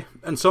fear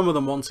and some of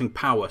them wanting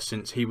power,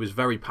 since he was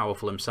very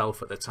powerful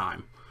himself at the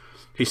time.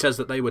 He says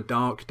that they were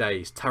dark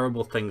days,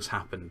 terrible things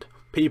happened.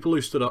 People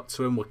who stood up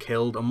to him were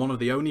killed, and one of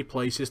the only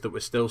places that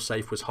was still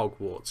safe was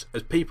Hogwarts.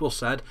 As people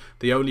said,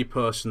 the only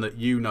person that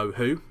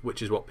you-know-who,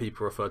 which is what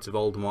people refer to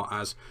Voldemort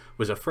as,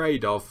 was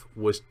afraid of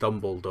was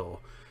Dumbledore.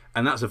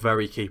 And that's a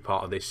very key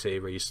part of this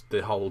series,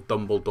 the whole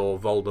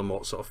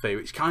Dumbledore-Voldemort sort of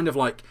theory. It's kind of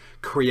like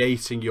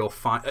creating your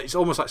it's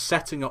almost like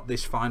setting up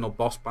this final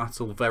boss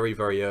battle very,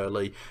 very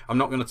early. I'm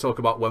not going to talk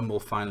about when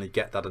we'll finally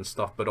get that and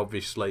stuff, but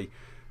obviously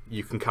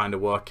you can kind of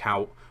work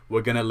out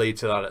we're going to lead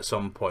to that at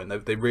some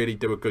point. They really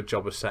do a good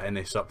job of setting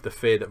this up. The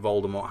fear that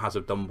Voldemort has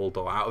of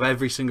Dumbledore. Out of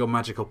every single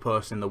magical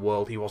person in the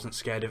world, he wasn't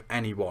scared of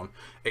anyone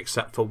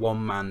except for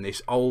one man,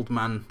 this old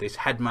man, this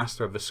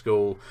headmaster of a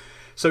school.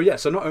 So yeah,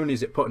 so not only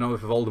is it putting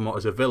over Voldemort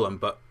as a villain,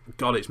 but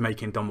God, it's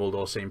making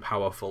Dumbledore seem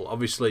powerful.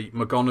 Obviously,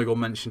 McGonagall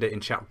mentioned it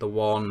in Chapter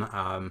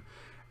 1,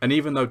 and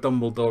even though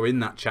Dumbledore in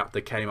that chapter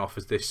came off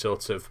as this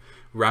sort of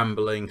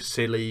rambling,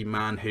 silly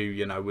man who,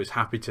 you know, was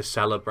happy to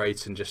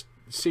celebrate and just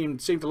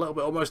seemed a little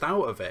bit almost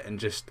out of it, and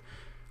just,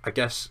 I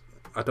guess,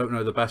 I don't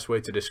know the best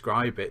way to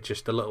describe it,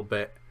 just a little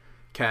bit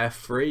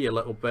carefree, a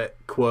little bit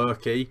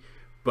quirky,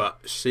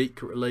 but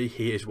secretly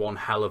he is one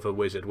hell of a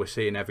wizard. We're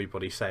seeing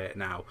everybody say it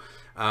now.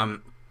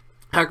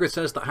 Hagrid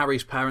says that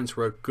Harry's parents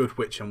were a good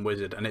witch and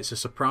wizard, and it's a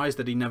surprise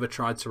that he never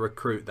tried to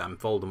recruit them,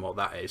 Voldemort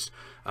that is.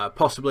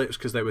 Possibly it was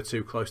because they were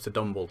too close to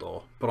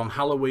Dumbledore. But on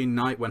Halloween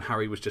night, when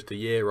Harry was just a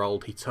year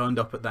old, he turned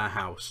up at their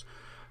house.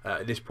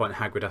 At this point,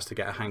 Hagrid has to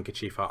get a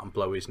handkerchief out and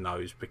blow his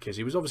nose, because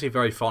he was obviously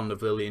very fond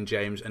of Lily and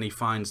James, and he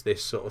finds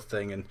this sort of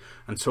thing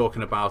and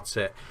talking about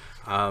it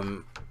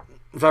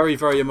very,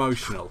 very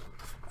emotional.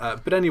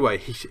 But anyway,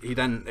 he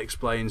then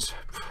explains,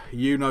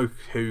 you know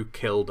who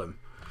killed him.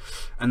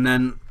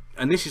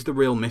 And this is the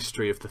real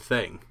mystery of the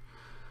thing.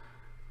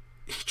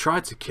 He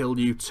tried to kill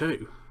you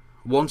too.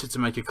 Wanted to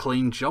make a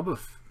clean job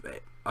of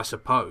it, I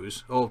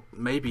suppose. Or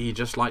maybe he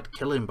just liked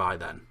killing by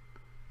then.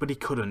 But he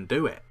couldn't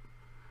do it.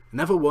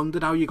 Never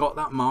wondered how you got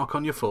that mark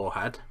on your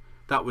forehead?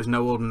 That was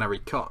no ordinary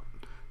cut.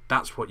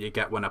 That's what you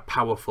get when a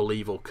powerful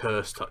evil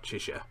curse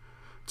touches you.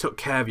 Took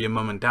care of your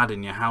mum and dad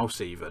in your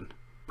house even.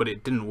 But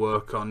it didn't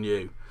work on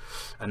you.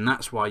 And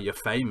that's why you're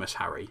famous,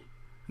 Harry.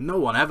 No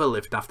one ever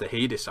lived after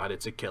he decided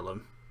to kill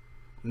him.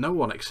 No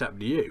one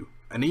except you,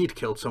 and he'd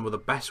killed some of the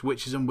best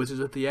witches and wizards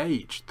of the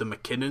age, the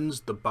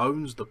McKinnons, the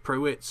Bones, the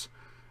Pruitts,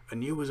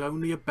 and you was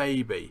only a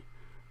baby,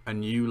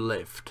 and you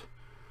lived.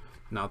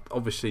 Now,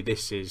 obviously,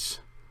 this is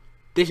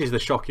the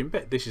shocking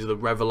bit. This is the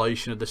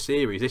revelation of the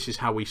series. This is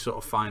how we sort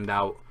of find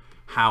out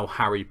how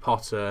Harry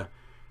Potter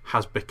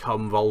has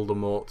become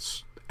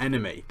Voldemort's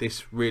enemy.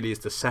 This really is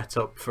the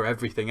setup for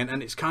everything,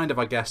 and it's kind of,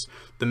 I guess,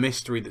 the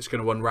mystery that's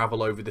going to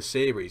unravel over the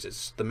series.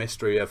 It's the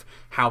mystery of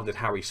how did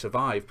Harry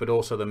survive, but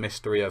also the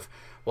mystery of,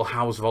 well,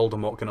 how's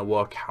Voldemort going to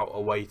work out a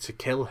way to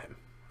kill him?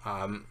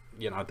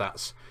 You know,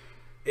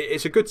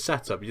 it's a good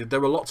setup.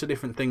 There are lots of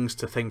different things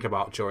to think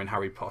about during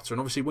Harry Potter,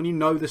 and obviously when you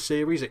know the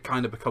series it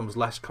kind of becomes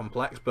less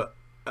complex, but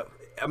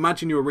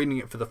imagine you were reading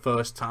it for the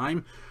first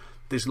time.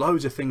 There's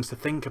loads of things to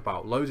think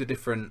about, loads of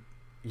different,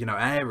 you know,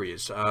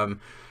 areas.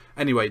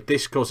 Anyway,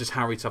 this causes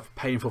Harry to have a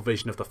painful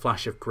vision of the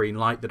flash of green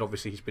light that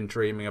obviously he's been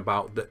dreaming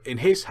about, that in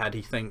his head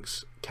he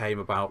thinks came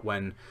about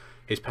when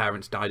his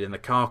parents died in the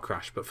car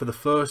crash. But for the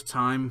first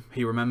time,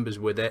 he remembers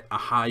with it a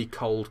high,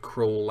 cold,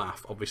 cruel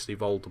laugh, obviously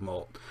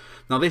Voldemort.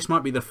 Now, this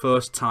might be the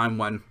first time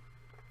when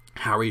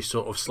Harry's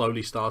sort of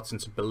slowly starting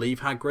to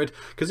believe Hagrid,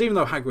 because even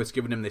though Hagrid's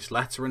given him this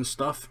letter and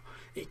stuff,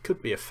 it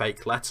could be a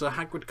fake letter.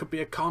 Hagrid could be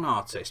a con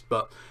artist,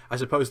 but I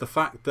suppose the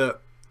fact that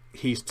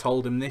he's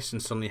told him this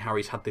and suddenly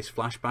Harry's had this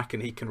flashback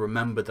and he can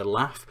remember the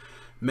laugh,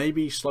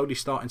 maybe he's slowly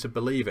starting to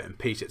believe it and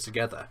piece it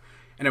together.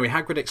 Anyway,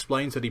 Hagrid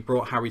explains that he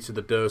brought Harry to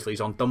the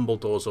Dursleys on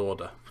Dumbledore's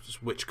order,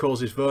 which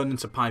causes Vernon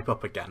to pipe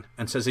up again,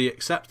 and says he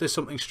accepts there's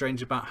something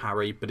strange about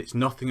Harry, but it's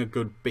nothing a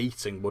good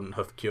beating wouldn't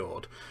have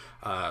cured,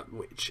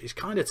 which is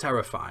kind of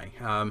terrifying.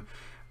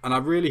 And I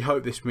really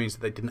hope this means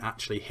that they didn't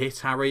actually hit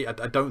Harry. I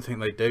don't think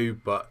they do,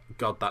 but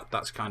God,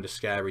 that's kind of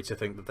scary to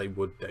think that they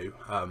would do.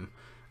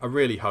 I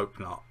really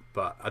hope not.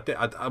 But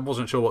I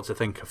wasn't sure what to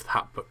think of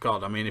that. But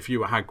God, I mean, if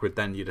you were Hagrid,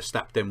 then you'd have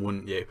stepped in,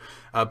 wouldn't you?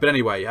 But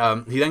anyway,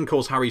 he then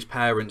calls Harry's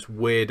parents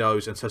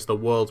weirdos and says the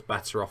world's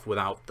better off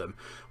without them,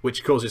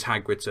 which causes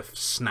Hagrid to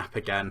snap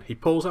again. He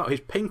pulls out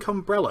his pink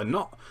umbrella,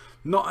 not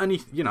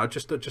any, you know,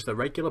 just a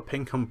regular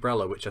pink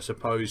umbrella, which I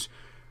suppose,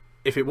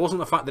 if it wasn't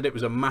the fact that it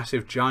was a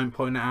massive giant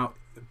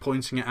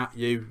pointing it at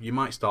you, you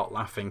might start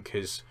laughing,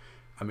 because,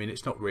 I mean,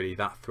 it's not really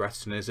that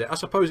threatening, is it? I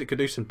suppose it could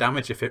do some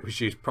damage if it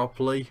was used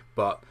properly,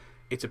 but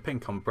it's a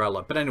pink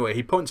umbrella. But anyway,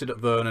 he points it at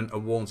Vernon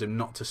and warns him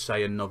not to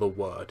say another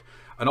word.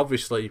 And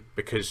obviously,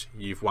 because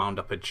you've wound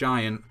up a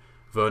giant,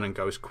 Vernon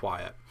goes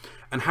quiet.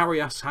 And Harry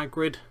asks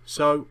Hagrid,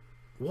 so,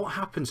 what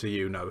happened to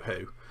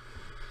you-know-who?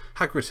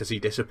 Hagrid says he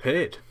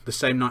disappeared the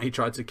same night he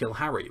tried to kill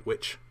Harry,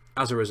 which,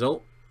 as a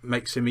result,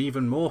 makes him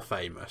even more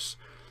famous.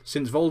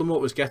 Since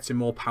Voldemort was getting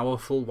more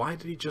powerful, why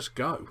did he just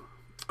go?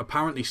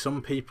 Apparently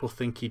some people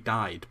think he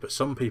died, but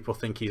some people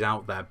think he's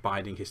out there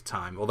biding his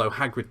time, although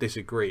Hagrid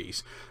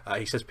disagrees.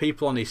 He says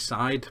people on his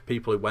side,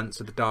 people who went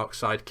to the dark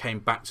side, came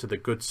back to the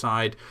good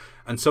side,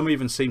 and some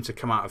even seem to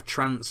come out of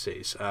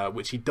trances,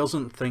 which he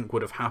doesn't think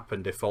would have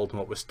happened if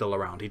Voldemort was still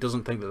around. He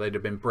doesn't think that they'd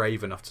have been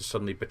brave enough to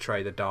suddenly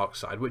betray the dark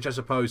side, which I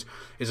suppose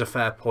is a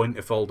fair point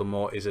if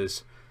Voldemort is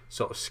as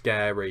sort of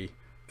scary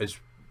as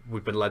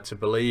we've been led to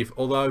believe,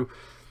 although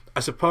I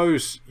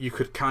suppose you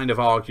could kind of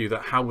argue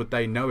that how would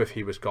they know if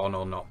he was gone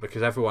or not,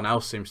 because everyone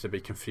else seems to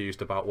be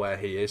confused about where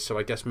he is, so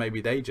I guess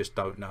maybe they just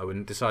don't know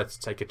and decide to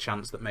take a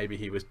chance that maybe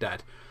he was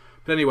dead.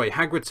 But anyway,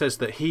 Hagrid says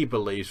that he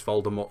believes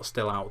Voldemort's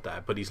still out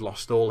there, but he's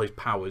lost all his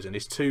powers and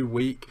is too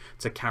weak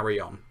to carry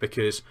on,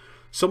 because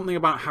something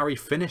about Harry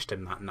finished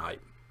him that night.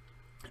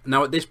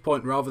 Now at this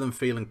point, rather than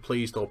feeling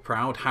pleased or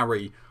proud,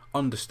 Harry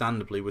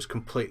understandably was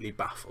completely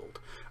baffled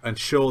and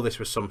sure this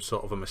was some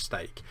sort of a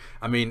mistake.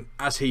 I mean,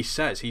 as he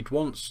says,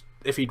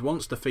 if he'd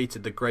once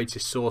defeated the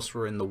greatest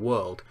sorcerer in the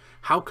world,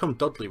 how come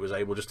Dudley was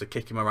able just to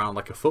kick him around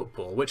like a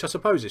football? Which I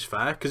suppose is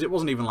fair, because it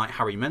wasn't even like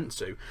Harry meant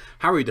to.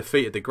 Harry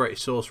defeated the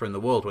greatest sorcerer in the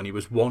world when he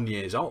was 1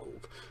 year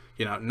old.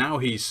 You know, now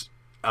he's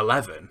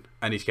 11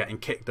 and he's getting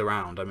kicked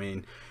around. I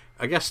mean,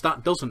 I guess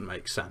that doesn't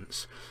make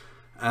sense.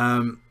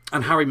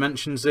 And Harry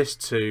mentions this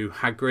to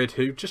Hagrid,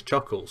 who just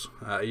chuckles.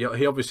 He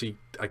obviously,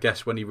 I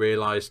guess, when he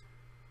realised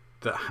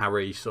that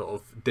Harry sort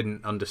of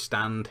didn't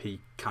understand, he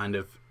kind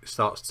of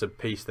starts to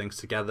piece things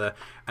together,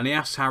 and he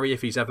asks Harry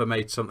if he's ever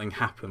made something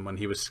happen when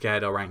he was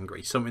scared or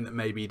angry, something that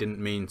maybe he didn't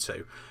mean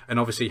to. And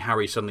obviously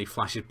Harry suddenly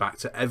flashes back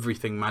to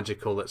everything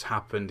magical that's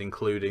happened,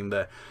 including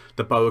the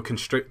boa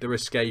constrictor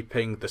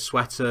escaping, the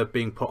sweater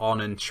being put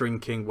on and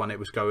shrinking when it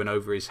was going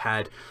over his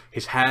head,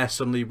 his hair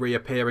suddenly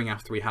reappearing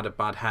after he had a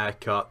bad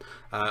haircut,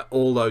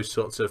 all those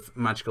sorts of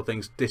magical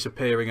things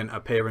disappearing and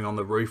appearing on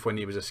the roof when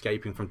he was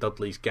escaping from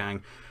Dudley's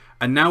gang.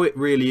 And now it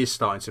really is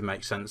starting to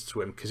make sense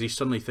to him, because he's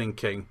suddenly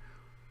thinking,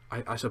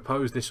 I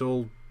suppose this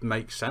all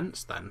makes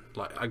sense then.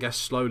 Like, I guess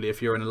slowly,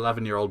 if you're an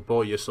 11-year-old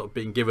boy, you're sort of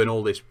being given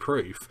all this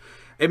proof.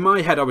 In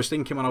my head, I was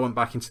thinking when I went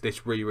back into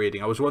this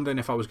rereading, I was wondering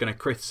if I was going to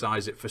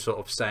criticise it for sort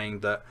of saying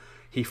that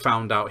he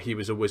found out he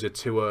was a wizard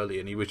too early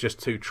and he was just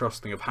too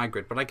trusting of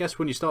Hagrid. But I guess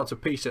when you start to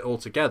piece it all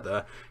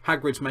together,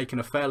 Hagrid's making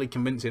a fairly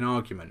convincing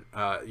argument.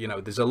 You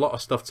know, there's a lot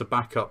of stuff to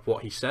back up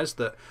what he says,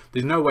 that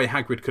there's no way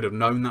Hagrid could have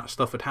known that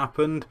stuff had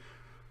happened,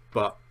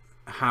 but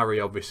Harry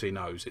obviously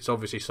knows. It's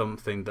obviously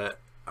something that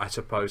I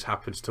suppose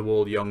happens to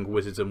all young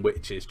wizards and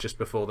witches just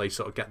before they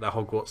sort of get their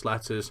Hogwarts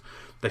letters.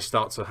 They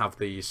start to have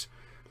these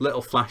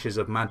little flashes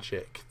of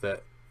magic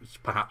that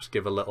perhaps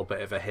give a little bit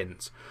of a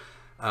hint.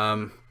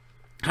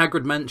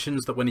 Hagrid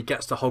mentions that when he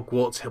gets to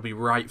Hogwarts he'll be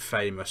right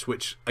famous,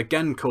 which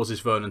again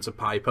causes Vernon to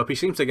pipe up. He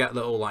seems to get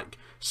little like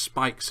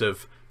spikes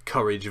of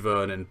courage,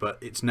 Vernon, but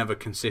it's never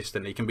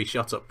consistent. He can be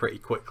shut up pretty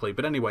quickly.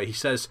 But anyway, he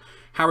says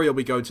Harry will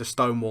be going to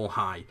Stonewall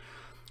High.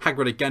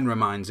 Hagrid again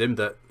reminds him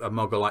that a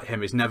muggle like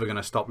him is never going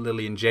to stop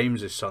Lily and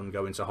James's son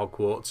going to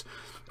Hogwarts,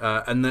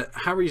 and that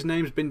Harry's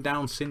name's been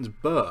down since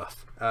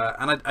birth.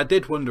 And I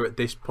did wonder at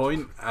this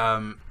point,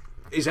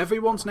 is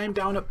everyone's name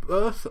down at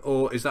birth,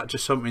 or is that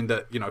just something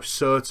that, you know,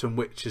 certain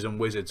witches and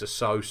wizards are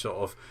so sort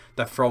of,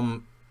 they're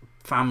from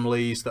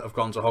families that have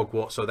gone to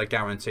Hogwarts, so they're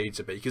guaranteed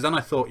to be? Because then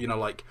I thought, you know,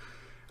 like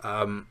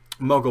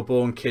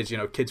muggle-born kids, you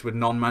know, kids with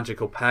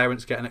non-magical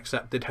parents getting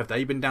accepted, have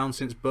they been down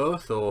since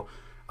birth, or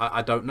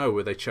I don't know,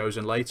 were they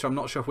chosen later? I'm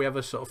not sure if we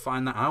ever sort of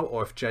find that out,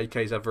 or if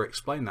JK's ever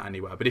explained that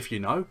anywhere. But if you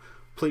know,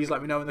 please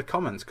let me know in the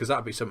comments, because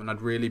that'd be something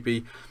I'd really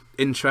be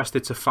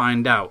interested to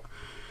find out.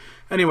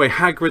 Anyway,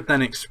 Hagrid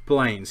then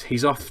explains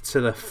he's off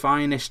to the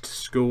finest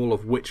school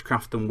of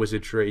witchcraft and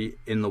wizardry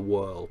in the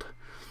world.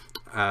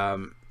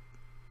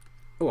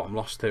 Oh, I'm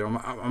lost here.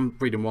 I'm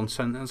reading one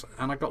sentence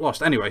and I got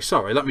lost. Anyway,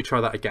 sorry, let me try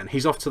that again.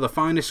 He's off to the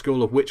finest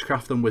school of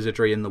witchcraft and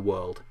wizardry in the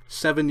world.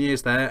 7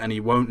 years there and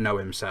he won't know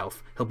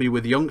himself. He'll be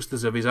with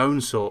youngsters of his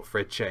own sort for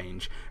a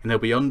change, and he'll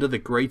be under the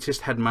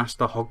greatest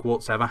headmaster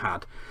Hogwarts ever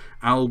had,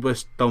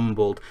 Albus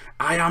Dumbledore.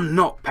 I am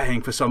not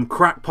paying for some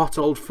crackpot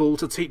old fool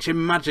to teach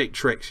him magic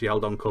tricks,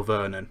 yelled Uncle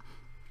Vernon.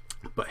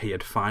 But he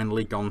had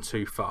finally gone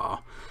too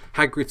far.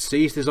 Hagrid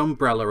seized his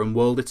umbrella and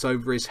whirled it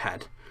over his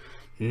head.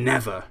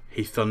 Never,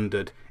 he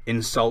thundered,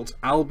 insult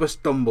Albus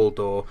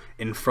Dumbledore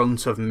in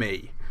front of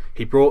me.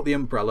 He brought the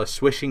umbrella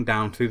swishing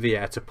down through the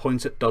air to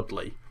point at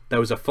Dudley. There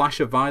was a flash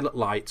of violet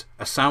light,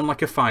 a sound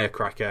like a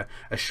firecracker,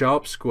 a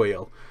sharp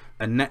squeal,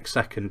 and next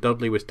second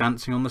Dudley was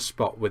dancing on the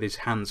spot with his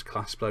hands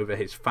clasped over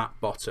his fat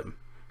bottom,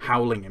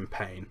 howling in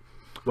pain.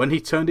 When he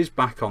turned his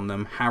back on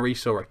them, Harry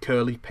saw a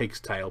curly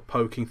pig's tail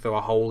poking through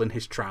a hole in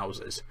his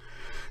trousers.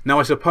 Now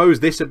I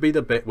suppose this would be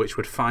the bit which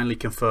would finally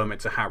confirm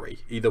it to Harry.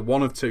 Either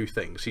one of two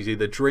things. He's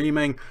either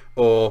dreaming,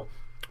 or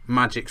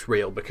magic's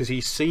real, because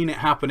he's seen it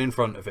happen in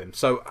front of him.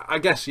 So I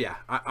guess, yeah,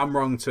 I'm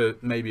wrong to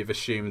maybe have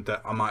assumed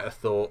that I might have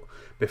thought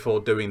before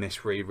doing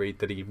this reread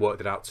that he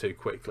worked it out too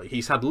quickly.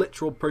 He's had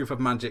literal proof of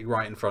magic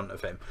right in front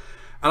of him.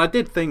 And I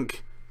did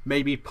think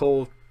maybe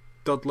poor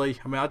Dudley,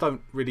 I mean, I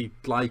don't really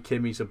like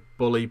him, he's a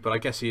bully, but I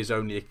guess he is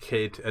only a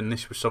kid, and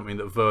this was something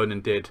that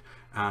Vernon did,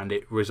 and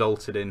it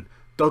resulted in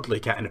Dudley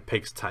getting a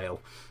pig's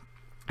tail.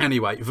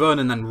 Anyway,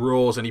 Vernon then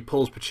roars and he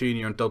pulls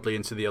Petunia and Dudley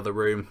into the other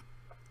room,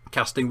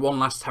 casting one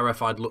last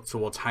terrified look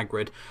towards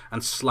Hagrid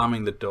and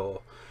slamming the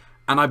door.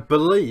 And I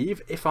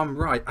believe, if I'm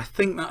right, I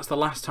think that's the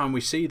last time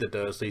we see the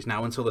Dursleys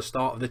now until the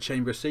start of the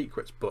Chamber of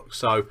Secrets book.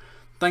 So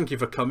thank you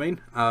for coming.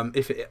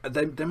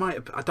 They might,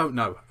 I don't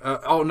know.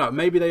 Oh no,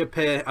 maybe they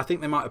appear. I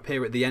think they might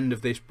appear at the end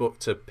of this book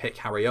to pick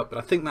Harry up, but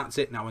I think that's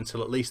it now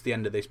until at least the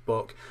end of this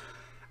book.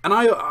 And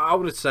I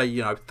would say,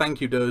 you know, thank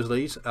you,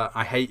 Dursleys.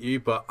 I hate you,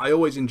 but I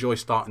always enjoy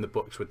starting the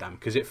books with them,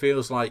 because it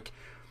feels like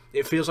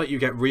you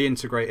get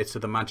reintegrated to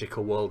the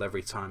magical world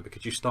every time,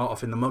 because you start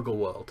off in the Muggle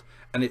world,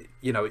 and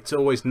it's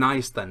always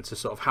nice then to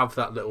sort of have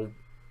that little,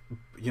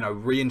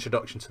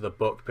 reintroduction to the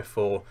book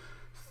before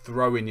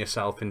throwing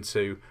yourself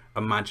into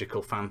a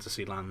magical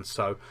fantasy land.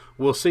 So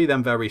we'll see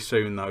them very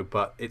soon though,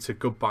 but it's a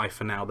goodbye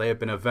for now. They have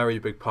been a very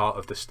big part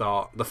of the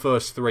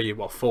first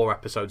 4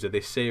 episodes of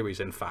this series,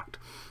 in fact.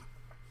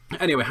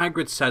 Anyway,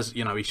 Hagrid says,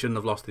 he shouldn't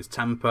have lost his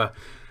temper.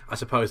 I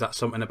suppose that's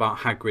something about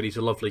Hagrid. He's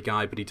a lovely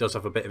guy, but he does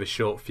have a bit of a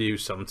short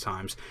fuse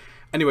sometimes.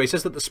 Anyway, he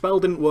says that the spell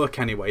didn't work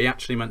anyway. He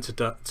actually meant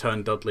to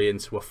turn Dudley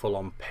into a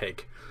full-on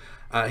pig.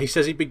 He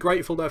says he'd be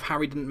grateful though if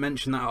Harry didn't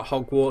mention that at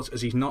Hogwarts,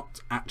 as he's not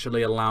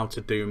actually allowed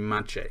to do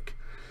magic.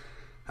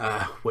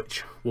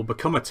 Which will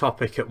become a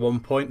topic at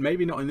one point.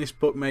 Maybe not in this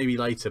book, maybe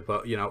later,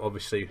 but,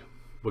 obviously,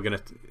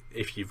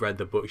 if you've read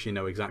the books, you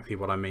know exactly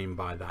what I mean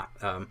by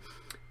that.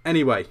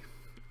 Anyway,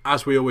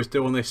 as we always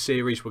do on this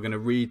series, we're going to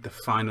read the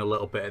final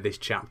little bit of this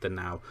chapter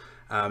now.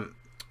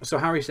 So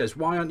Harry says,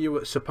 "Why aren't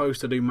you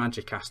supposed to do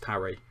magic?" asked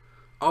Harry.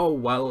 "Oh,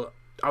 well,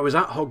 I was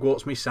at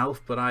Hogwarts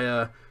myself, but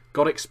I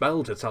got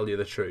expelled, to tell you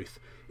the truth.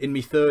 In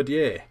me 3rd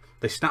year,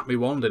 they snapped me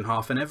wand in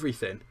half and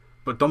everything.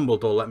 But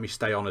Dumbledore let me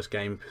stay on as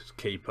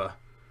gamekeeper.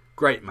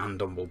 Great man,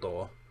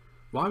 Dumbledore."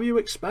 "Why were you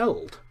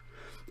expelled?"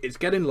 "It's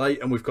getting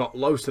late and we've got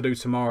loads to do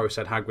tomorrow,"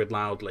 said Hagrid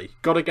loudly.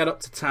 "Gotta get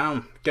up to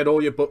town, get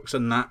all your books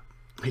and that."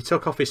 He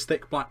took off his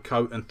thick black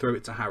coat and threw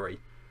it to Harry.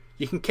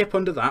 "You can kip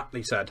under that,"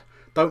 he said.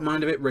 "Don't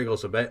mind if it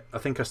wriggles a bit. I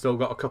think I still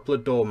got a couple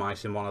of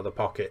dormice in one of the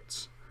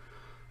pockets."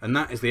 And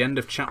that is the end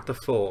of chapter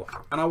 4.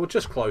 And I will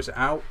just close it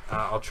out.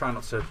 I'll try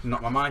not to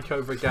knock my mic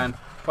over again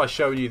by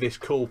showing you this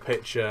cool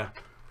picture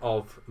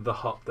of the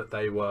hut that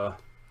they were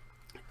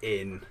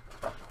in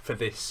for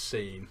this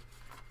scene.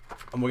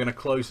 And we're going to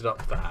close it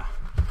up there.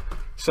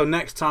 So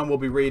next time we'll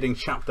be reading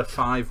chapter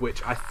 5,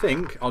 which I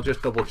think, I'll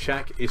just double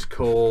check, is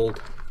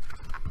called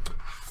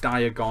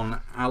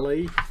Diagon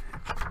Alley.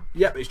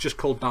 Yep, it's just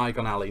called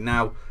Diagon Alley.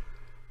 Now,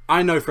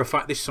 I know for a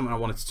fact this is something I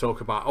wanted to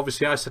talk about.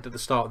 Obviously, I said at the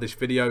start of this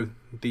video,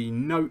 the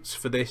notes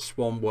for this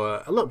one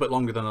were a little bit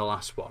longer than the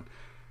last one.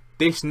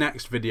 This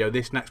next video,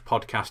 this next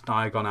podcast,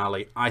 Diagon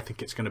Alley, I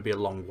think it's going to be a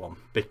long one,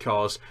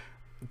 because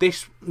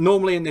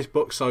normally in this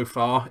book so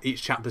far,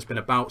 each chapter's been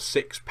about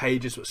 6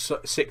 pages,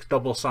 6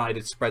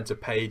 double-sided spreads of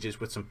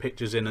pages with some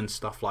pictures in and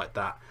stuff like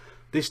that.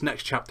 This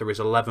next chapter is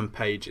 11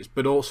 pages,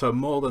 but also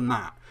more than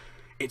that,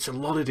 it's a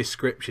lot of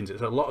descriptions,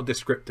 it's a lot of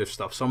descriptive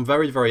stuff, so I'm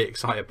very, very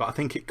excited, but I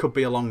think it could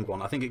be a long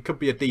one. I think it could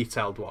be a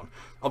detailed one.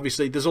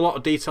 Obviously, there's a lot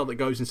of detail that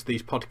goes into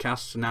these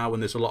podcasts now,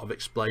 and there's a lot of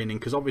explaining,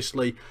 because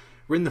obviously,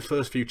 we're in the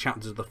first few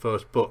chapters of the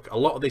first book. A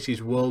lot of this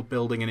is world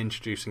building and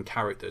introducing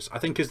characters. I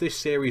think as this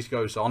series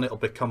goes on, it'll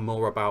become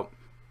more about,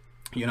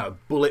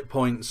 bullet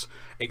points,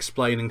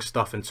 explaining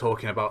stuff and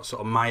talking about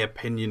sort of my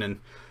opinion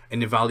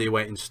and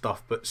evaluating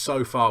stuff, but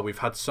so far, we've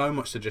had so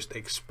much to just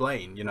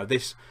explain.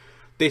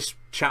 This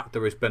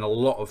chapter has been a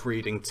lot of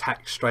reading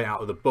text straight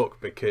out of the book,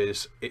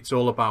 because it's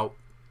all about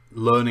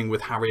learning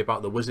with Harry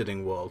about the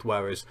wizarding world,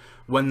 whereas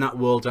when that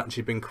world's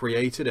actually been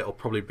created, it'll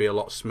probably be a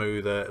lot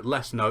smoother,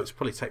 less notes,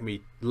 probably take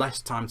me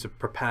less time to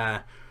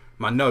prepare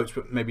my notes,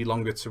 but maybe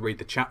longer to read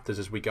the chapters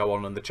as we go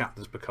on and the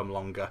chapters become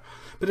longer.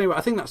 But anyway,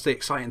 I think that's the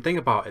exciting thing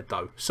about it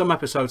though. Some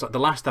episodes, like the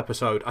last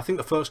episode, I think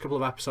the first couple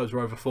of episodes were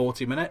over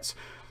 40 minutes.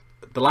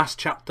 The last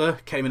chapter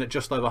came in at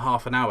just over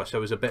half an hour, so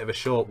it was a bit of a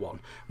short one.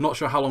 I'm not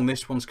sure how long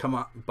this one's come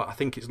up, but I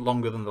think it's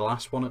longer than the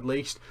last one at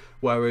least.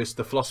 Whereas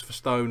the Philosopher's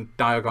Stone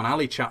Diagon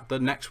Alley chapter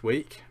next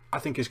week, I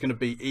think is going to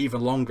be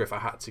even longer if I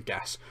had to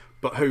guess.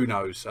 But who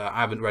knows? I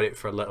haven't read it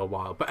for a little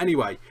while. But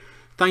anyway,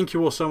 thank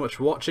you all so much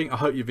for watching. I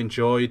hope you've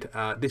enjoyed.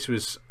 This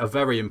was a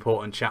very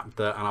important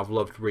chapter, and I've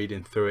loved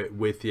reading through it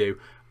with you.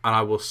 And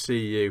I will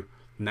see you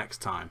next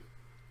time.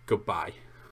 Goodbye.